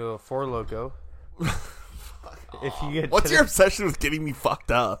bring you a 4 Loco. If you get What's your obsession with getting me fucked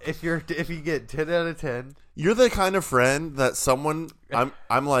up? If you get 10 out of 10, you're the kind of friend that someone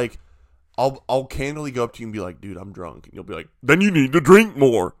I'm like, I'll candidly go up to you and be like, dude, I'm drunk, and you'll be like, then you need to drink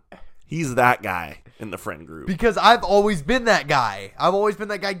more. He's that guy in the friend group because I've always been that guy. I've always been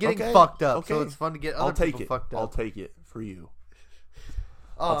that guy getting fucked up. Okay. So it's fun to get other people fucked up. I'll take it for you.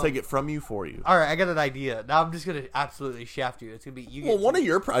 I'll take it from you for you. All right, I got an idea. Now I'm just gonna absolutely shaft you. It's gonna be you. Well, one of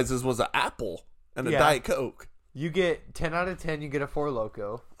your prizes was an apple and a Diet Coke. You get 10 out of 10. You get a 4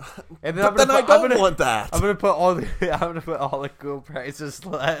 Loco, and then I don't want that. I'm gonna put all the cool prices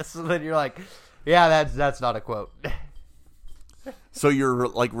less. So then you're like, yeah, that's not a quote. So you're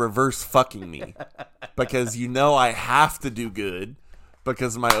like reverse fucking me because you know I have to do good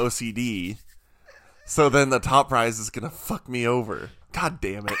because of my OCD. So then the top prize is gonna fuck me over. God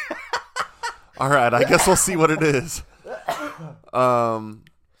damn it! All right, I guess we'll see what it is.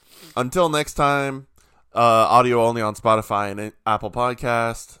 Until next time. Audio only on Spotify and Apple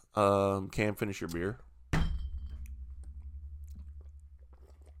Podcast. Cam, finish your beer.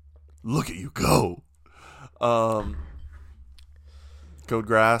 Look at you go. Code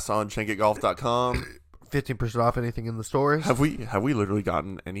GRASS on shankitgolf.com. 15% off anything in the stores. Have we literally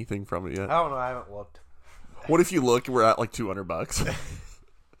gotten anything from it yet? I don't know. I haven't looked. What if you look? We're at like $200.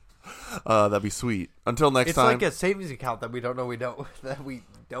 That'd be sweet. Until next time. It's like a savings account that we don't know we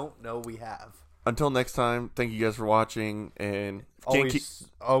know we have. Until next time, thank you guys for watching, and always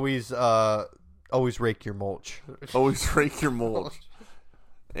rake your mulch. Always rake your mulch.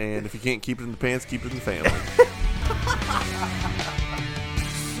 And if you can't keep it in the pants, keep it in the family.